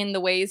also in the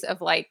ways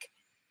of like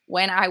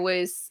when I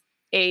was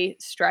a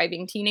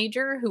striving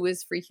teenager who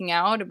was freaking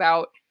out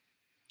about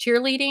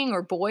cheerleading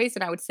or boys,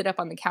 and I would sit up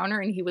on the counter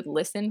and he would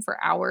listen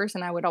for hours,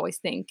 and I would always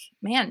think,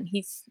 man,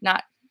 he's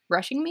not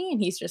rushing me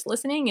and he's just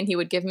listening, and he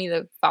would give me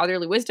the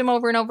fatherly wisdom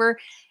over and over,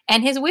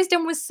 and his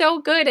wisdom was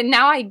so good. And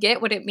now I get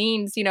what it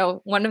means.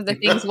 One of the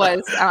things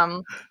was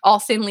all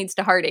sin leads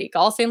to heartache.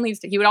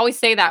 He would always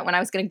say that when I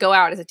was going to go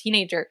out as a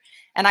teenager,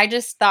 and I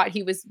just thought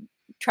he was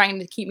trying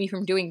to keep me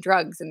from doing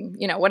drugs and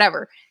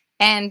whatever.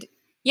 And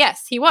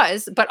yes, he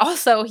was, but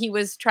also he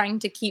was trying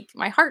to keep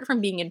my heart from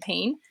being in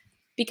pain,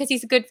 because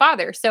he's a good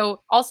father.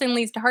 So all sin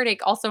leads to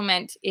heartache also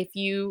meant if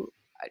you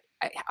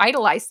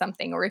idolize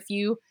something, or if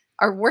you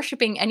are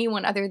worshiping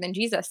anyone other than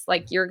Jesus,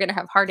 like you're going to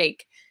have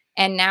heartache.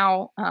 And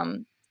now,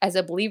 as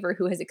a believer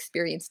who has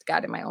experienced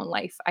God in my own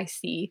life, I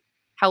see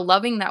how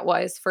loving that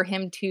was for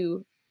him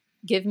to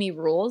give me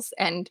rules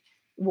and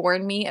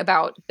warn me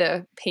about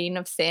the pain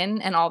of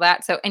sin and all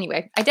that. So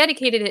anyway, I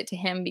dedicated it to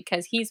him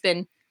because he's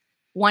been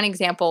one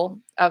example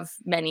of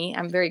many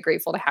I'm very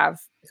grateful to have,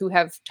 who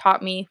have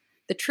taught me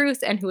the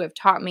truth and who have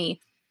taught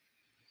me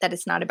that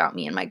it's not about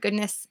me and my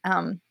goodness.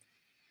 And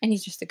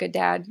he's just a good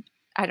dad.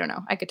 I don't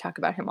know. I could talk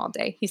about him all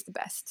day. He's the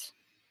best.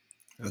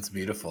 That's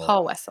beautiful.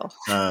 Paul Wessel.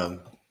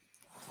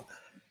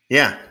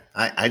 Yeah,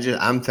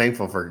 I'm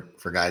thankful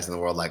for guys in the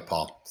world like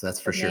Paul. So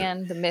that's for sure. The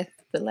man, the myth,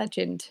 the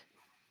legend.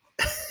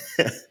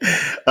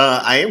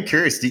 I am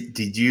curious.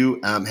 Did you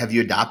have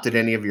you adopted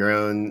any of your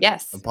own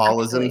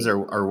Paulisms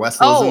or Weslelisms?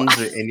 Oh.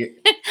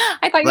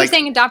 I thought you were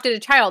saying adopted a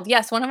child.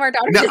 Yes, one of our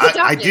daughters is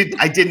adopted.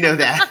 I did know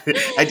that.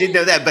 I did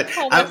know that, but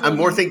I'm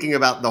more thinking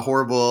about the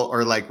horrible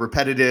or like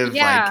repetitive,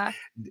 like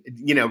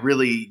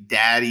really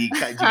daddy. Do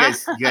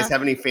you guys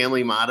have any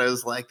family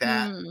mottos like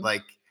that?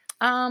 Like,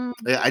 I'm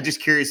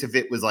just curious if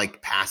it was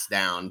like passed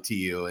down to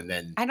you, and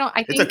then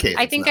I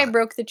think I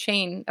broke the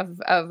chain of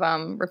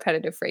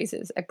repetitive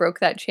phrases. I broke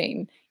that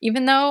chain,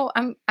 even though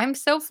I'm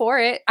so for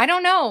it. I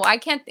don't know. I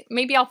can't.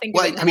 Maybe I'll think.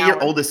 Well, of it in an hour.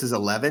 Your oldest is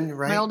 11,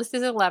 right? My oldest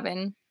is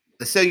 11.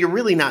 So you're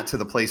really not to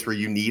the place where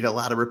you need a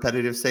lot of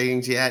repetitive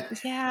sayings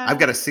yet. Yeah. I've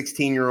got a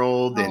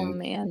 16-year-old Oh and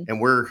man.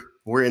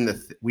 we're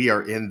in we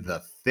are in the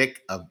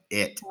thick of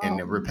it, and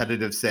the Oh,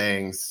 repetitive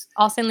sayings.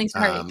 all sin leads to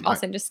heartache. All Are,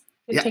 sin, just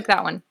yeah, take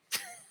that one.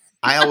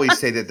 I always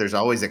say that there's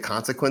always a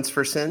consequence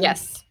for sin,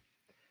 Yes.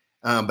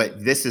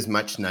 but this is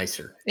much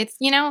nicer. It's,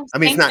 I mean, it's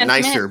same not sentiment.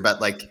 nicer, but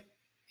like,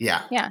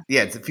 yeah, Yeah.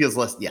 it feels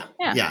less. Yeah,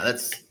 Yeah. yeah.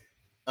 That's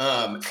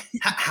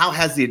how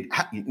has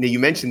you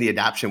mentioned the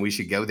adoption? We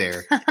should go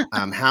there.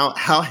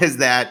 How has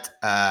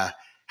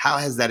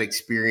that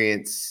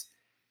experience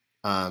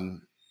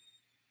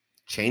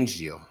changed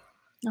you?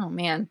 Oh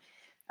man.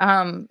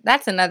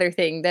 That's another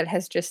thing that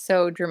has just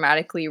so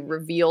dramatically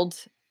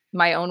revealed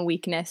my own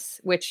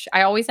weakness, which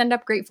I always end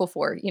up grateful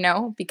for,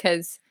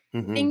 because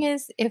the Hmm. thing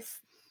is, if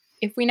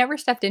we never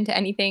stepped into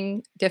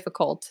anything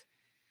difficult,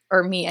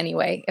 or me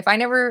anyway, if I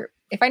never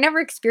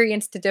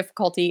experienced a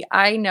difficulty,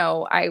 I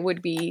know I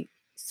would be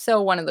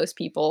so one of those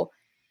people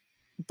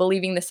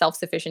believing the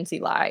self-sufficiency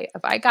lie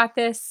of I got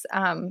this,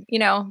 I'm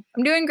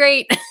doing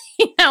great,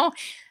 you know,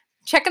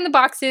 checking the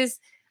boxes.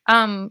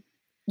 Um,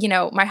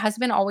 my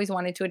husband always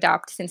wanted to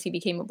adopt since he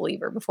became a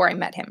believer before I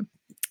met him.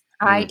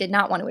 I Mm. did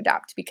not want to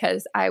adopt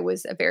because I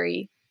was a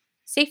very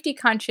safety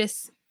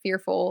conscious,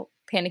 fearful,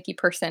 panicky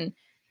person.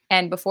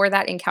 And before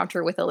that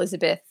encounter with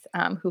Elizabeth,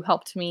 who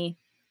helped me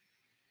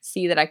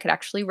see that I could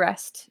actually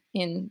rest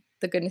in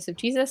the goodness of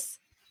Jesus,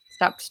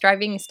 stop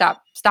striving,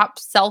 stop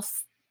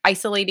self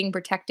isolating,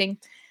 protecting.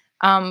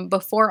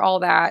 Before all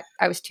that,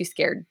 I was too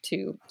scared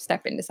to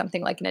step into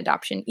something like an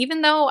adoption.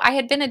 Even though I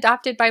had been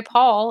adopted by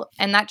Paul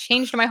and that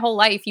changed my whole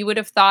life, you would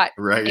have thought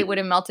it Right. would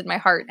have melted my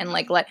heart and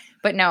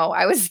but no,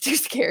 I was too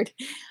scared.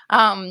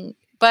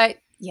 But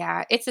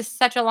yeah, it's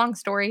such a long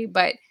story,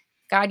 but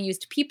God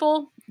used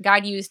people.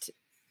 God used,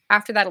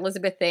 after that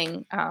Elizabeth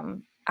thing,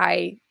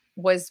 I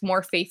was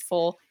more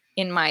faithful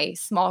in my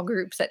small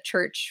groups at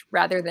church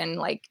rather than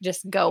like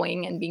just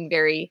going and being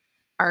very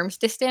arm's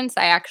distance.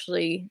 I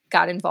actually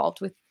got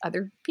involved with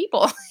other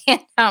people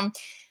and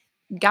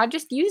God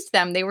just used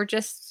them. They were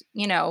just,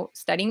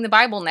 studying the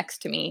Bible next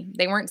to me.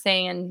 They weren't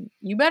saying,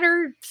 you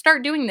better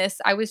start doing this.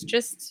 I was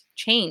just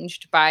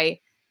changed by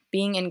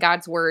being in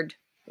God's word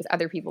with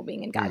other people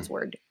being in Mm. God's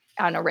word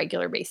on a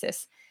regular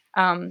basis.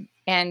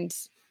 And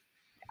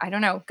I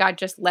don't know, God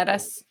just led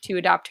us to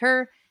adopt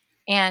her.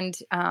 And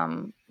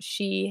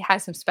she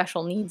has some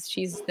special needs.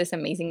 She's this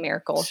amazing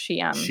miracle.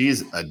 She's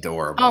Oh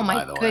adorable, my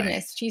by the way.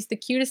 goodness, she's the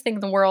cutest thing in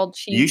the world.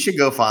 You She's should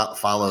go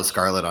follow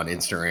Scarlett on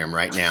Instagram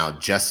right now,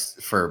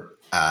 just for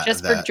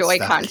just for the joy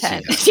stuff that she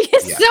content. does. She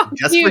is Yeah, so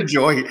just for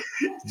cute.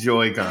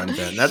 joy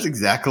content. That's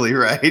exactly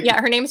right.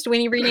 Yeah, her name's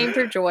Winnie, renamed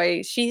her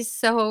Joy. She's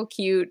so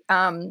cute.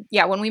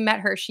 Yeah, when we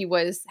met her, she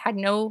had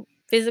no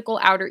physical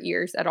outer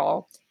ears at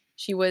all.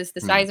 She was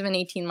the Hmm. size of an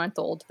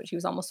 18-month-old, but she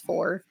was almost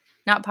 4,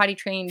 not potty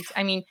trained.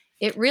 I mean,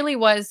 it really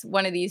was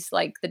one of these,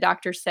 like, the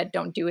doctors said,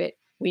 don't do it.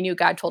 We knew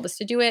God told us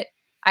to do it.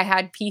 I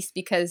had peace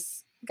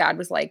because God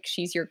was like,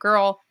 she's your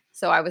girl.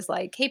 So I was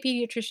like, hey,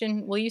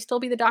 pediatrician, will you still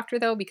be the doctor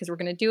though? Because we're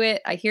going to do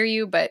it. I hear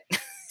you, but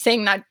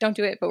saying don't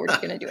do it, but we're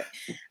just going to do it.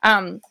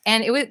 And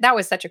that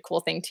was such a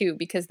cool thing too,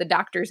 because the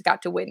doctors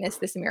got to witness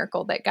this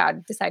miracle that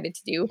God decided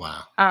to do.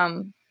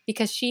 Wow.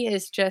 Because she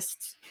is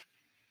just,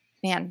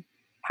 man,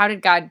 how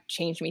did God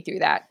change me through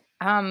that?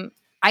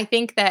 I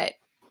think that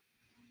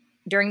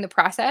during the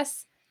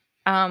process,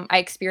 I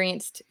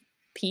experienced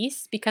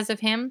peace because of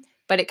him,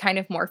 but it kind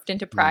of morphed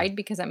into Mm. pride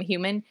because I'm a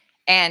human.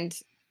 And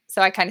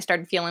so I kind of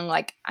started feeling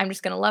like I'm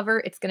just going to love her.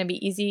 It's going to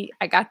be easy.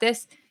 I got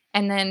this.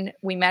 And then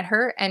we met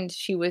her and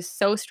she was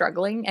so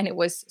struggling and it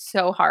was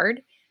so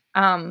hard.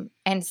 And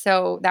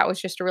so that was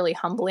just a really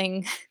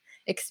humbling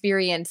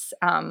experience,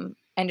 and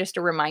just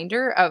a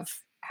reminder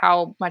of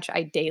how much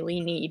I daily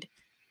need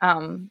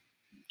um,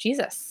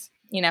 Jesus.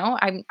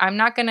 I'm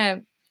not going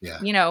to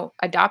Yeah.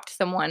 adopt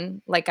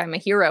someone like I'm a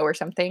hero or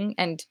something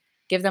and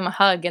give them a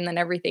hug and then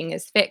everything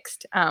is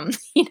fixed.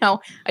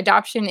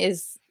 Adoption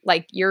is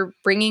like you're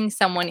bringing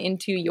someone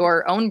into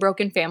your own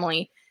broken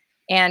family.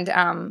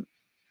 And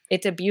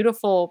it's a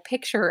beautiful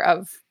picture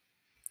of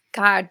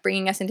God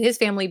bringing us into his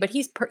family, but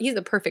he's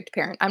the perfect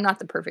parent. I'm not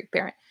the perfect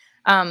parent.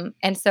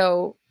 And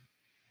so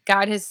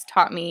God has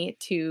taught me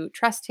to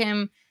trust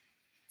him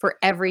for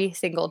every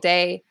single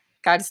day.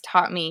 God has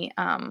taught me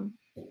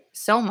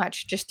so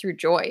much just through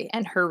joy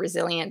and her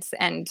resilience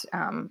and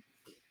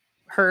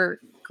her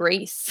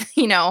grace,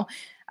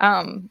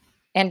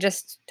 and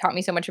just taught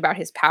me so much about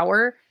his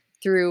power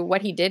through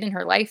what he did in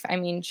her life. I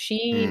mean,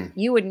 Mm.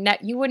 you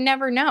would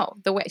never know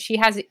the way she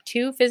has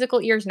 2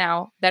 physical ears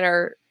now that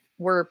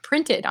were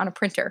printed on a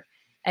printer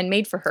and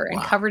made for her and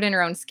Wow. covered in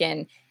her own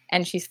skin.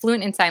 And she's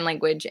fluent in sign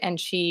language and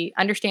she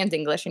understands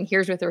English and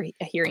hears with a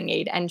hearing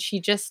aid. And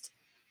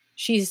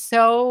she's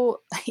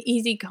so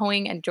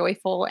easygoing and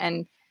joyful.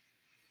 And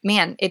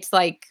man, it's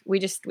like we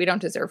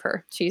don't deserve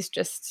her. She's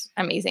just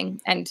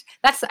amazing. And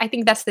I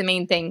think that's the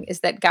main thing, is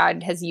that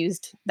God has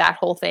used that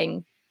whole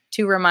thing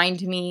to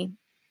remind me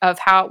of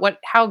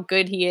how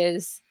good he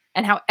is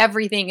and how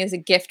everything is a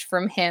gift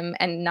from him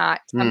and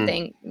not Mm.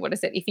 something, what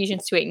is it?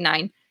 Ephesians 2:8 and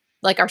 9.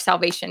 like our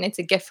salvation. It's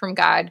a gift from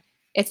God.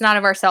 It's not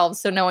of ourselves,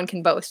 so no one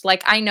can boast.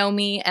 Like, I know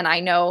me and I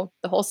know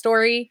the whole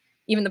story,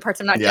 even the parts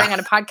I'm not sharing on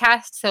a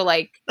podcast. So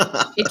like,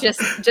 it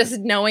just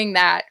knowing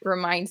that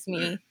reminds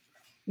me,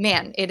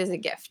 man, it is a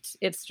gift.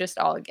 It's just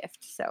all a gift.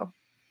 So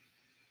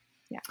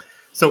yeah.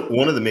 So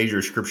one of the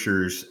major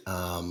scriptures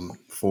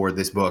for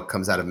this book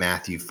comes out of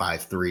Matthew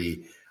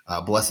 5:3.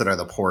 Blessed are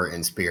the poor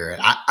in spirit.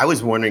 I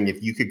was wondering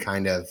if you could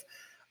kind of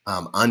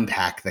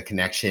unpack the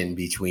connection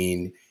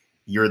between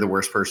you're the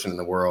worst person in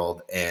the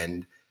world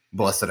and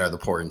blessed are the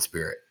poor in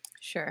spirit.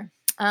 Sure.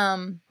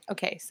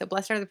 Okay. So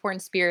blessed are the poor in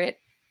spirit.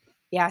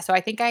 Yeah. So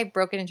I think I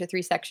broke it into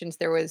 3 sections.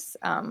 There was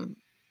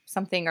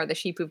something, or the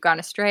sheep who've gone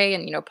astray.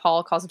 And,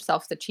 Paul calls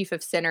himself the chief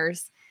of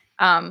sinners.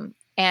 And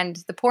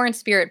the poor in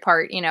spirit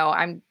part,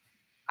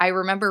 I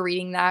remember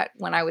reading that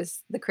when I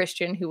was the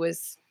Christian who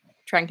was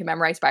trying to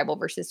memorize Bible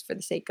verses for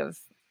the sake of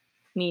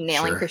me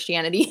nailing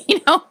Christianity,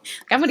 like,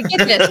 I'm going to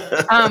get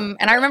this. And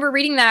I remember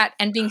reading that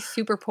and being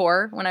super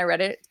poor when I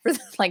read it for the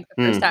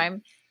first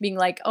time, being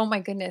like, oh my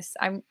goodness,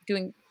 I'm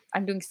doing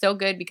so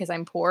good because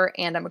I'm poor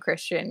and I'm a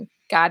Christian.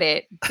 Got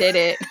it. Did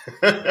it.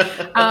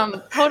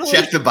 Totally.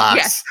 Check the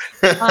box.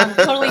 Yes.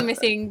 Totally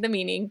missing the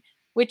meaning,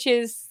 which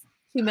is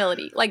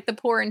humility, like the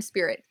poor in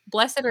spirit.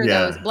 Blessed are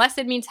those.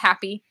 Blessed means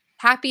happy.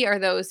 Happy are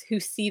those who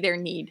see their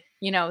need.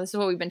 This is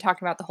what we've been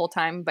talking about the whole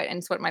time, and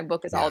it's what my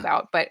book is all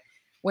about. But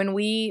when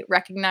we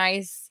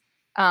recognize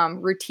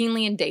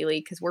routinely and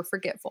daily, because we're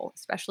forgetful,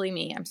 especially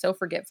me, I'm so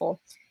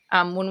forgetful.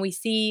 When we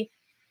see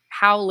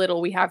how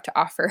little we have to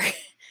offer,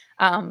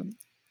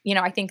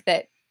 I think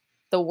that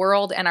the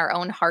world and our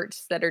own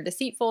hearts that are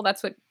deceitful,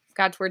 that's what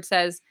God's word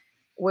says,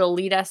 will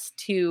lead us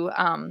to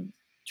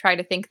try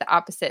to think the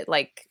opposite.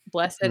 Like,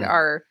 blessed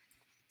are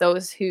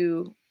those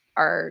who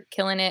are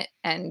killing it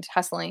and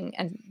hustling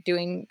and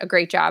doing a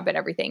great job at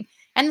everything.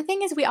 And the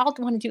thing is, we all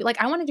want to do,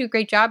 I want to do a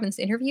great job in this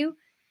interview.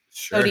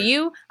 Sure. So do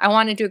you. I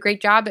want to do a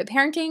great job at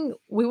parenting.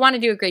 We want to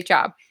do a great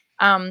job.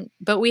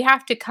 But we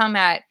have to come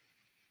at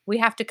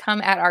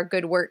our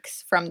good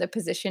works from the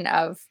position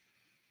of,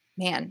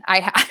 man,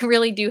 I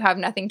really do have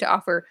nothing to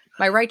offer.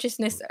 My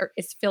righteousness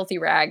is filthy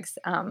rags.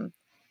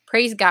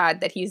 Praise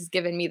God that he's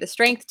given me the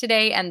strength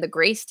today and the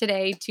grace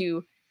today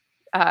to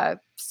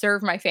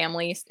serve my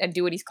family and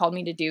do what he's called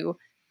me to do.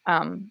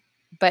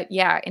 But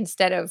yeah,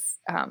 instead of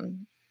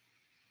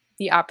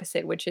the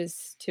opposite, which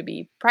is to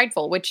be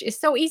prideful, which is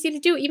so easy to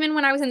do. Even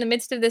when I was in the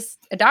midst of this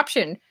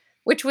adoption,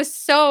 which was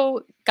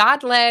so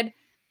God-led,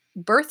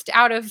 birthed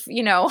out of,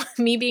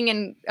 me being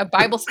in a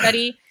Bible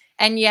study.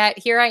 And yet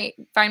here I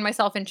find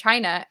myself in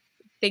China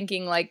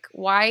thinking, like,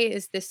 why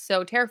is this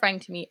so terrifying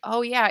to me?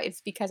 Oh yeah,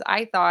 it's because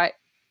I thought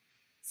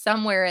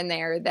somewhere in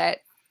there that,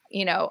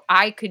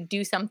 I could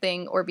do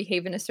something or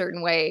behave in a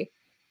certain way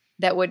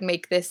that would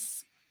make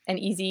this an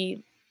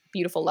easy,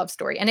 beautiful love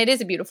story. And it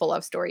is a beautiful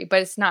love story,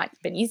 but it's not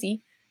been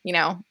easy,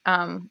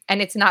 and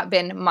it's not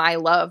been my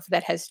love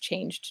that has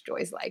changed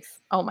Joy's life.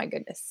 Oh my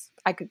goodness.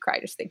 I could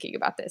cry just thinking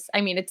about this. I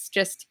mean, it's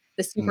just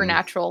the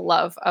supernatural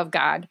love of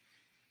God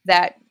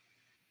that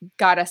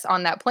got us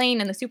on that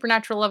plane, and the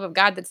supernatural love of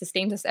God that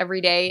sustains us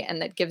every day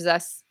and that gives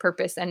us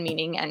purpose and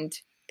meaning and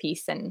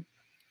peace and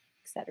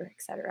et cetera,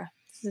 et cetera.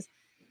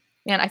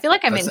 Man, I feel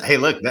like I'm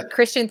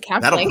Christian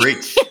counseling. That'll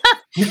preach.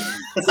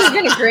 This has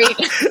been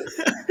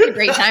a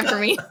great time for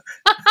me.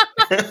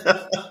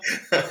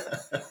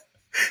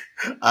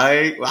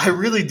 I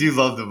really do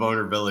love the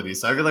vulnerability,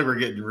 so I feel like we're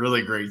getting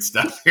really great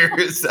stuff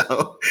here.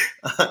 So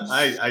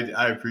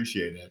I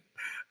appreciate it.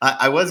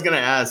 I was going to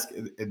ask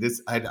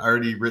this. I'd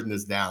already written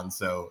this down,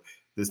 so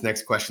this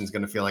next question is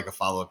going to feel like a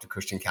follow up to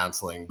Christian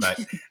counseling. But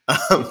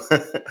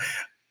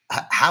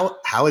how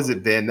has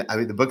it been? I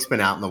mean, the book's been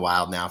out in the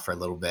wild now for a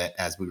little bit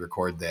as we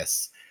record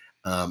this.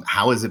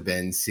 How has it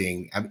been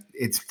seeing?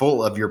 It's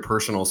full of your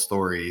personal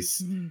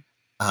stories.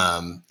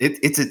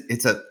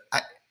 It's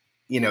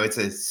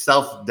a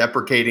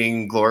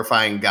self-deprecating,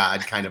 glorifying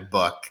God kind of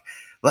book.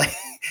 Like,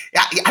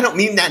 I don't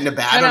mean that in a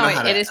bad. No,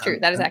 it is true.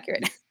 That is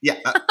accurate. Yeah,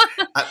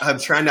 I'm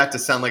trying not to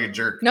sound like a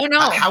jerk. No.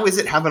 How is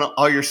it having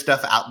all your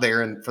stuff out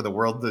there and for the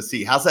world to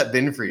see? How's that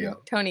been for you?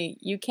 Tony,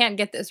 you can't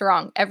get this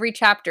wrong. Every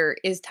chapter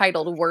is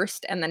titled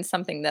worst and then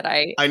something that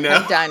I know.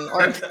 have done,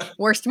 or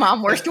worst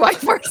mom, worst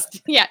wife,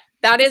 worst. Yeah,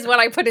 that is what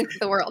I put into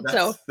the world.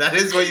 So that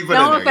is what you put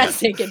in there. No offense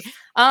taken.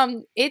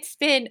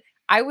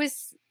 I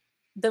was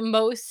the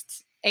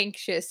most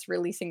anxious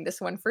releasing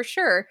this one for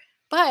sure,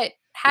 but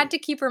had to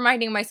keep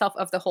reminding myself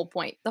of the whole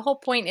point. The whole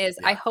point is,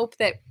 I hope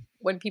that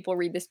when people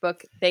read this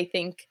book, they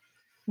think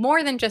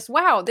more than just,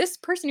 wow, this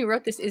person who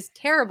wrote this is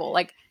terrible.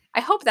 Like,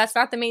 I hope that's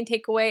not the main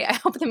takeaway. I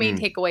hope the main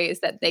takeaway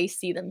is that they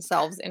see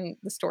themselves in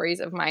the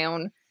stories of my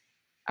own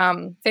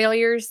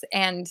failures,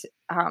 and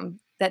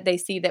that they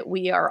see that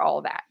we are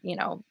all that,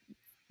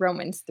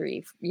 Romans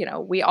 3,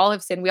 we all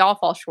have sinned. We all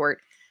fall short.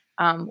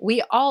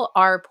 We all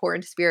are poor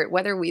in spirit,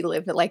 whether we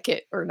live like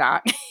it or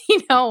not,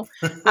 well,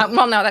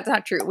 no, that's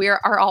not true. We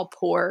are all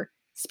poor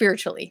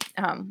spiritually,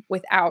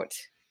 without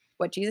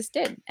what Jesus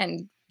did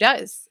and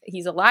does.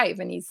 He's alive,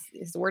 and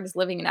his word is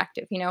living and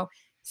active,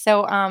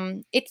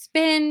 So, it's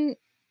been,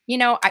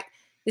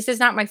 this is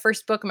not my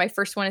first book. My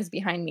first one is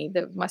behind me,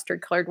 the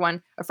mustard colored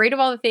one. Afraid of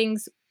All the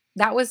Things.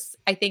 That was,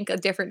 I think, a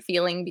different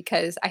feeling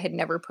because I had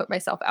never put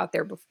myself out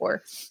there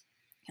before.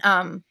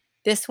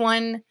 This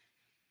one,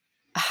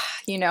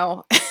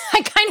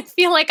 I kind of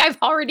feel like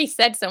I've already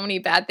said so many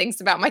bad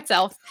things about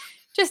myself.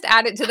 Just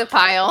add it to the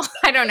pile.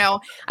 I don't know.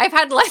 I've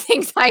had less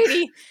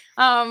anxiety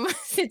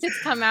since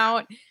it's come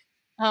out.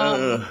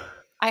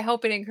 I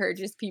hope it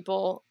encourages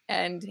people.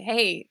 And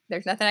hey,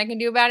 there's nothing I can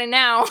do about it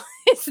now.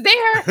 It's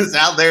there. It's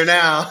out there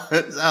now.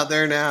 It's out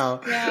there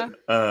now.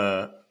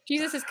 Yeah.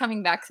 Jesus is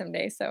coming back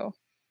someday, so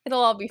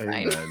it'll all be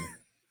fine.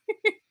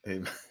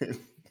 Amen.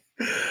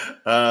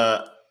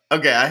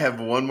 Okay, I have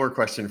one more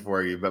question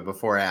for you, but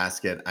before I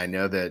ask it, I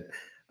know that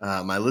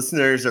my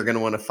listeners are going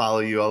to want to follow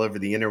you all over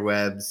the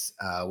interwebs.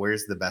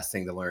 Where's the best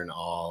thing to learn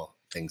all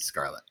things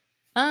Scarlet?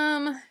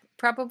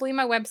 Probably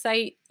my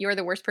website,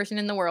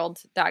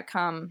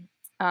 you'retheworstpersonintheworld.com.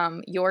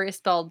 Your is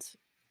spelled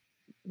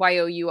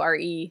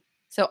Youre,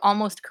 so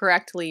almost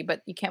correctly,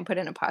 but you can't put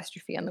an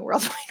apostrophe on the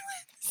World Wide Web.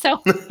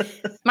 So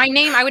my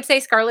name, I would say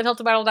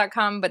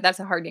scarletthiltebidle.com, but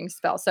that's a hard name to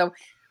spell. So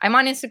I'm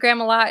on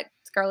Instagram a lot,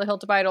 Scarlet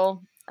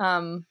Hiltebidle.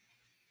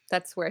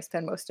 That's where I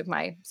spend most of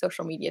my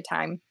social media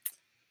time.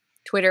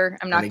 Twitter,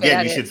 I'm not good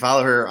at it. You should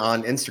follow her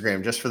on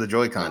Instagram just for the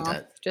joy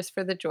content. Just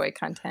for the joy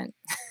content.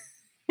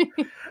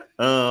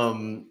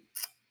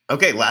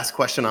 Okay, last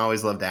question I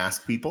always love to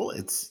ask people.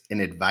 It's an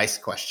advice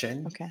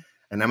question. Okay.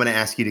 And I'm going to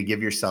ask you to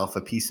give yourself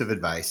a piece of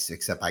advice,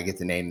 except I get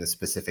to name the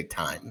specific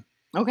time.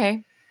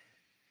 Okay.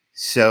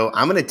 So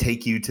I'm going to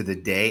take you to the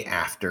day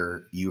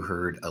after you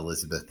heard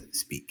Elizabeth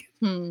speak.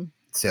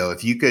 So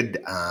if you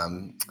could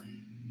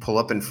pull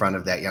up in front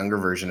of that younger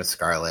version of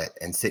Scarlet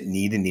and sit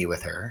knee to knee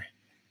with her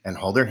and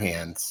hold her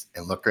hands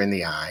and look her in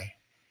the eye,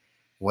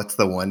 what's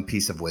the one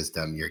piece of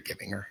wisdom you're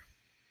giving her?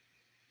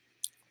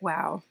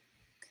 Wow.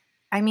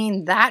 I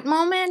mean, that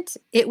moment,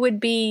 it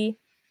would be,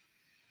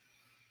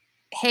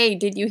 hey,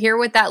 did you hear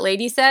what that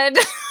lady said?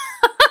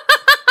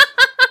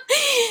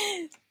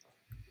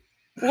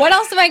 What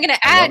else am I going to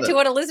add to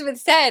what Elizabeth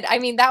said? I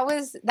mean, that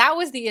was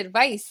the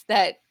advice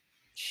that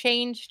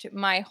changed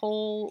my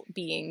whole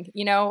being.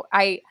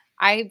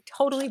 I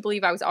totally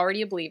believe I was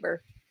already a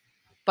believer,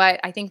 but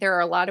I think there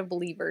are a lot of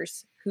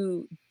believers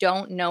who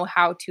don't know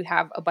how to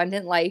have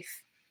abundant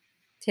life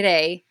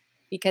today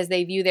because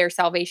they view their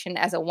salvation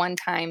as a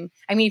one-time.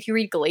 I mean, if you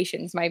read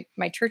Galatians, my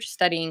church is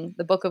studying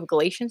the book of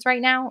Galatians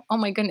right now. Oh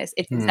my goodness,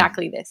 it's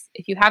exactly this.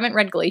 If you haven't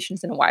read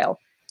Galatians in a while,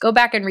 go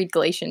back and read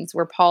Galatians,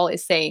 where Paul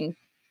is saying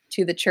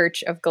to the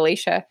church of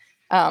Galatia,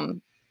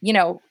 the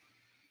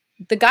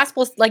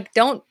gospel,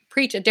 don't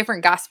preach a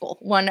different gospel,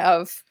 one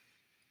of,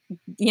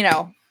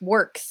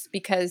 works,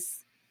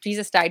 because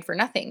Jesus died for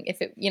nothing.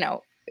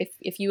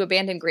 If you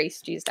abandon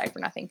grace, Jesus died for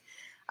nothing.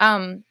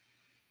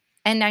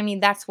 And I mean,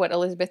 that's what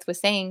Elizabeth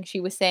was saying. She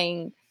was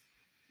saying,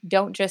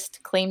 don't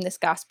just claim this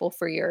gospel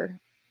for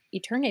your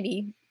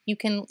eternity. You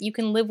can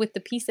live with the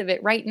peace of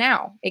it right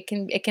now. It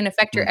can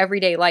affect your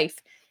everyday life.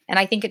 And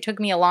I think it took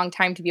me a long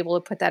time to be able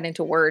to put that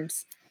into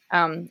words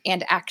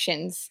and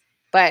actions.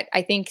 But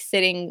I think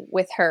sitting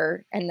with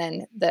her and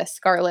then the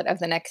Scarlet of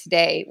the next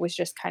day was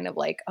just kind of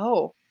like,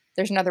 oh,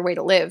 there's another way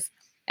to live.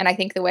 And I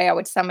think the way I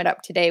would sum it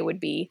up today would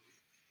be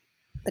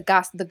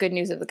the good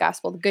news of the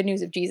gospel, the good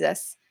news of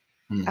Jesus.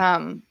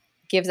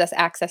 Gives us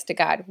access to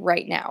God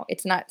right now.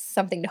 It's not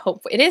something to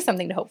hope for. It is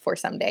something to hope for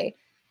someday,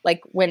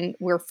 like when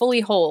we're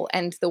fully whole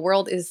and the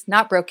world is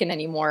not broken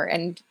anymore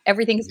and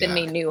everything has been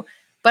made new.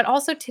 But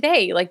also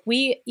today, like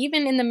we,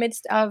 even in the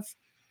midst of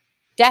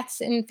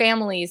deaths in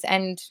families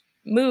and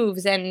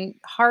moves and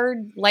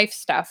hard life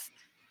stuff,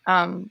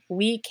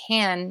 we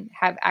can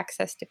have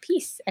access to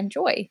peace and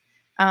joy.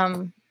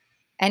 And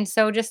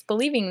so just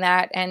believing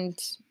that, and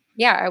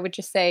I would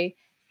just say,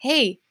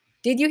 hey,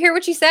 did you hear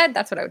what she said?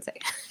 That's what I would say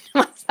to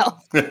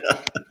myself.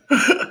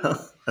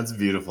 That's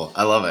beautiful.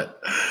 I love it.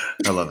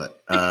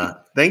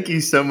 Thank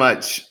you so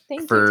much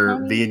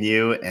for being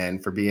you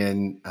and for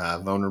being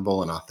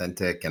vulnerable and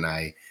authentic. And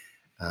I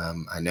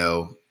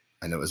know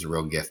it was a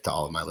real gift to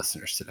all of my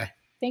listeners today.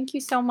 Thank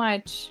you so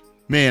much.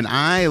 Man,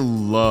 I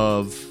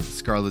love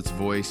Scarlet's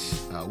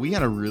voice. We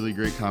had a really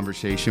great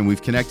conversation.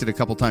 We've connected a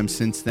couple times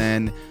since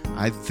then.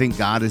 I think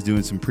God is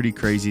doing some pretty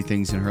crazy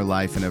things in her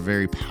life in a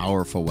very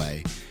powerful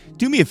way.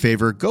 Do me a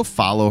favor, go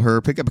follow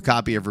her, pick up a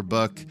copy of her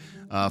book,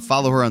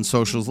 follow her on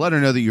socials, let her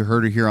know that you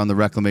heard her here on the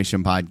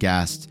Reclamation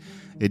Podcast.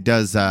 It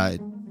does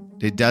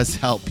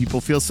help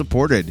people feel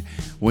supported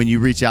when you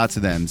reach out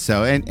to them.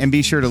 So, and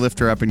be sure to lift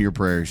her up in your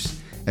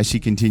prayers as she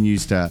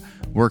continues to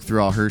work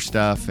through all her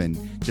stuff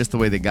and just the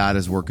way that God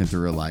is working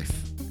through her life.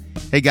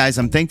 Hey guys,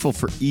 I'm thankful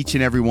for each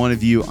and every one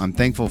of you. I'm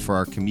thankful for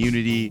our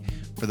community,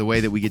 for the way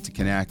that we get to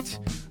connect.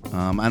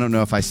 I don't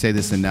know if I say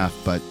this enough,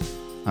 but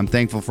I'm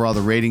thankful for all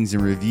the ratings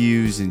and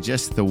reviews and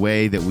just the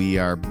way that we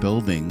are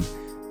building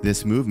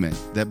this movement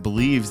that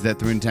believes that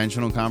through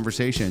intentional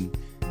conversation,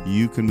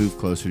 you can move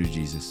closer to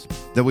Jesus,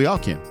 that we all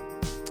can.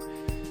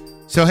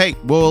 So, hey,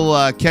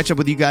 we'll catch up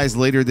with you guys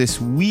later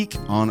this week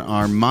on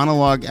our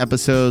monologue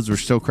episodes. We're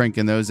still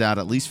cranking those out,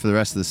 at least for the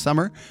rest of the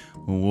summer.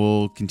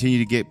 We'll continue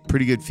to get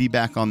pretty good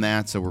feedback on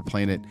that, so we're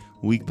playing it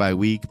week by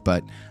week.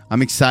 But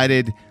I'm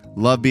excited.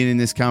 Love being in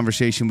this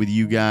conversation with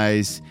you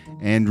guys.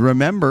 And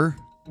remember,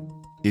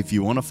 if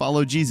you want to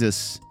follow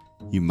Jesus,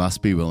 you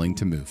must be willing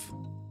to move.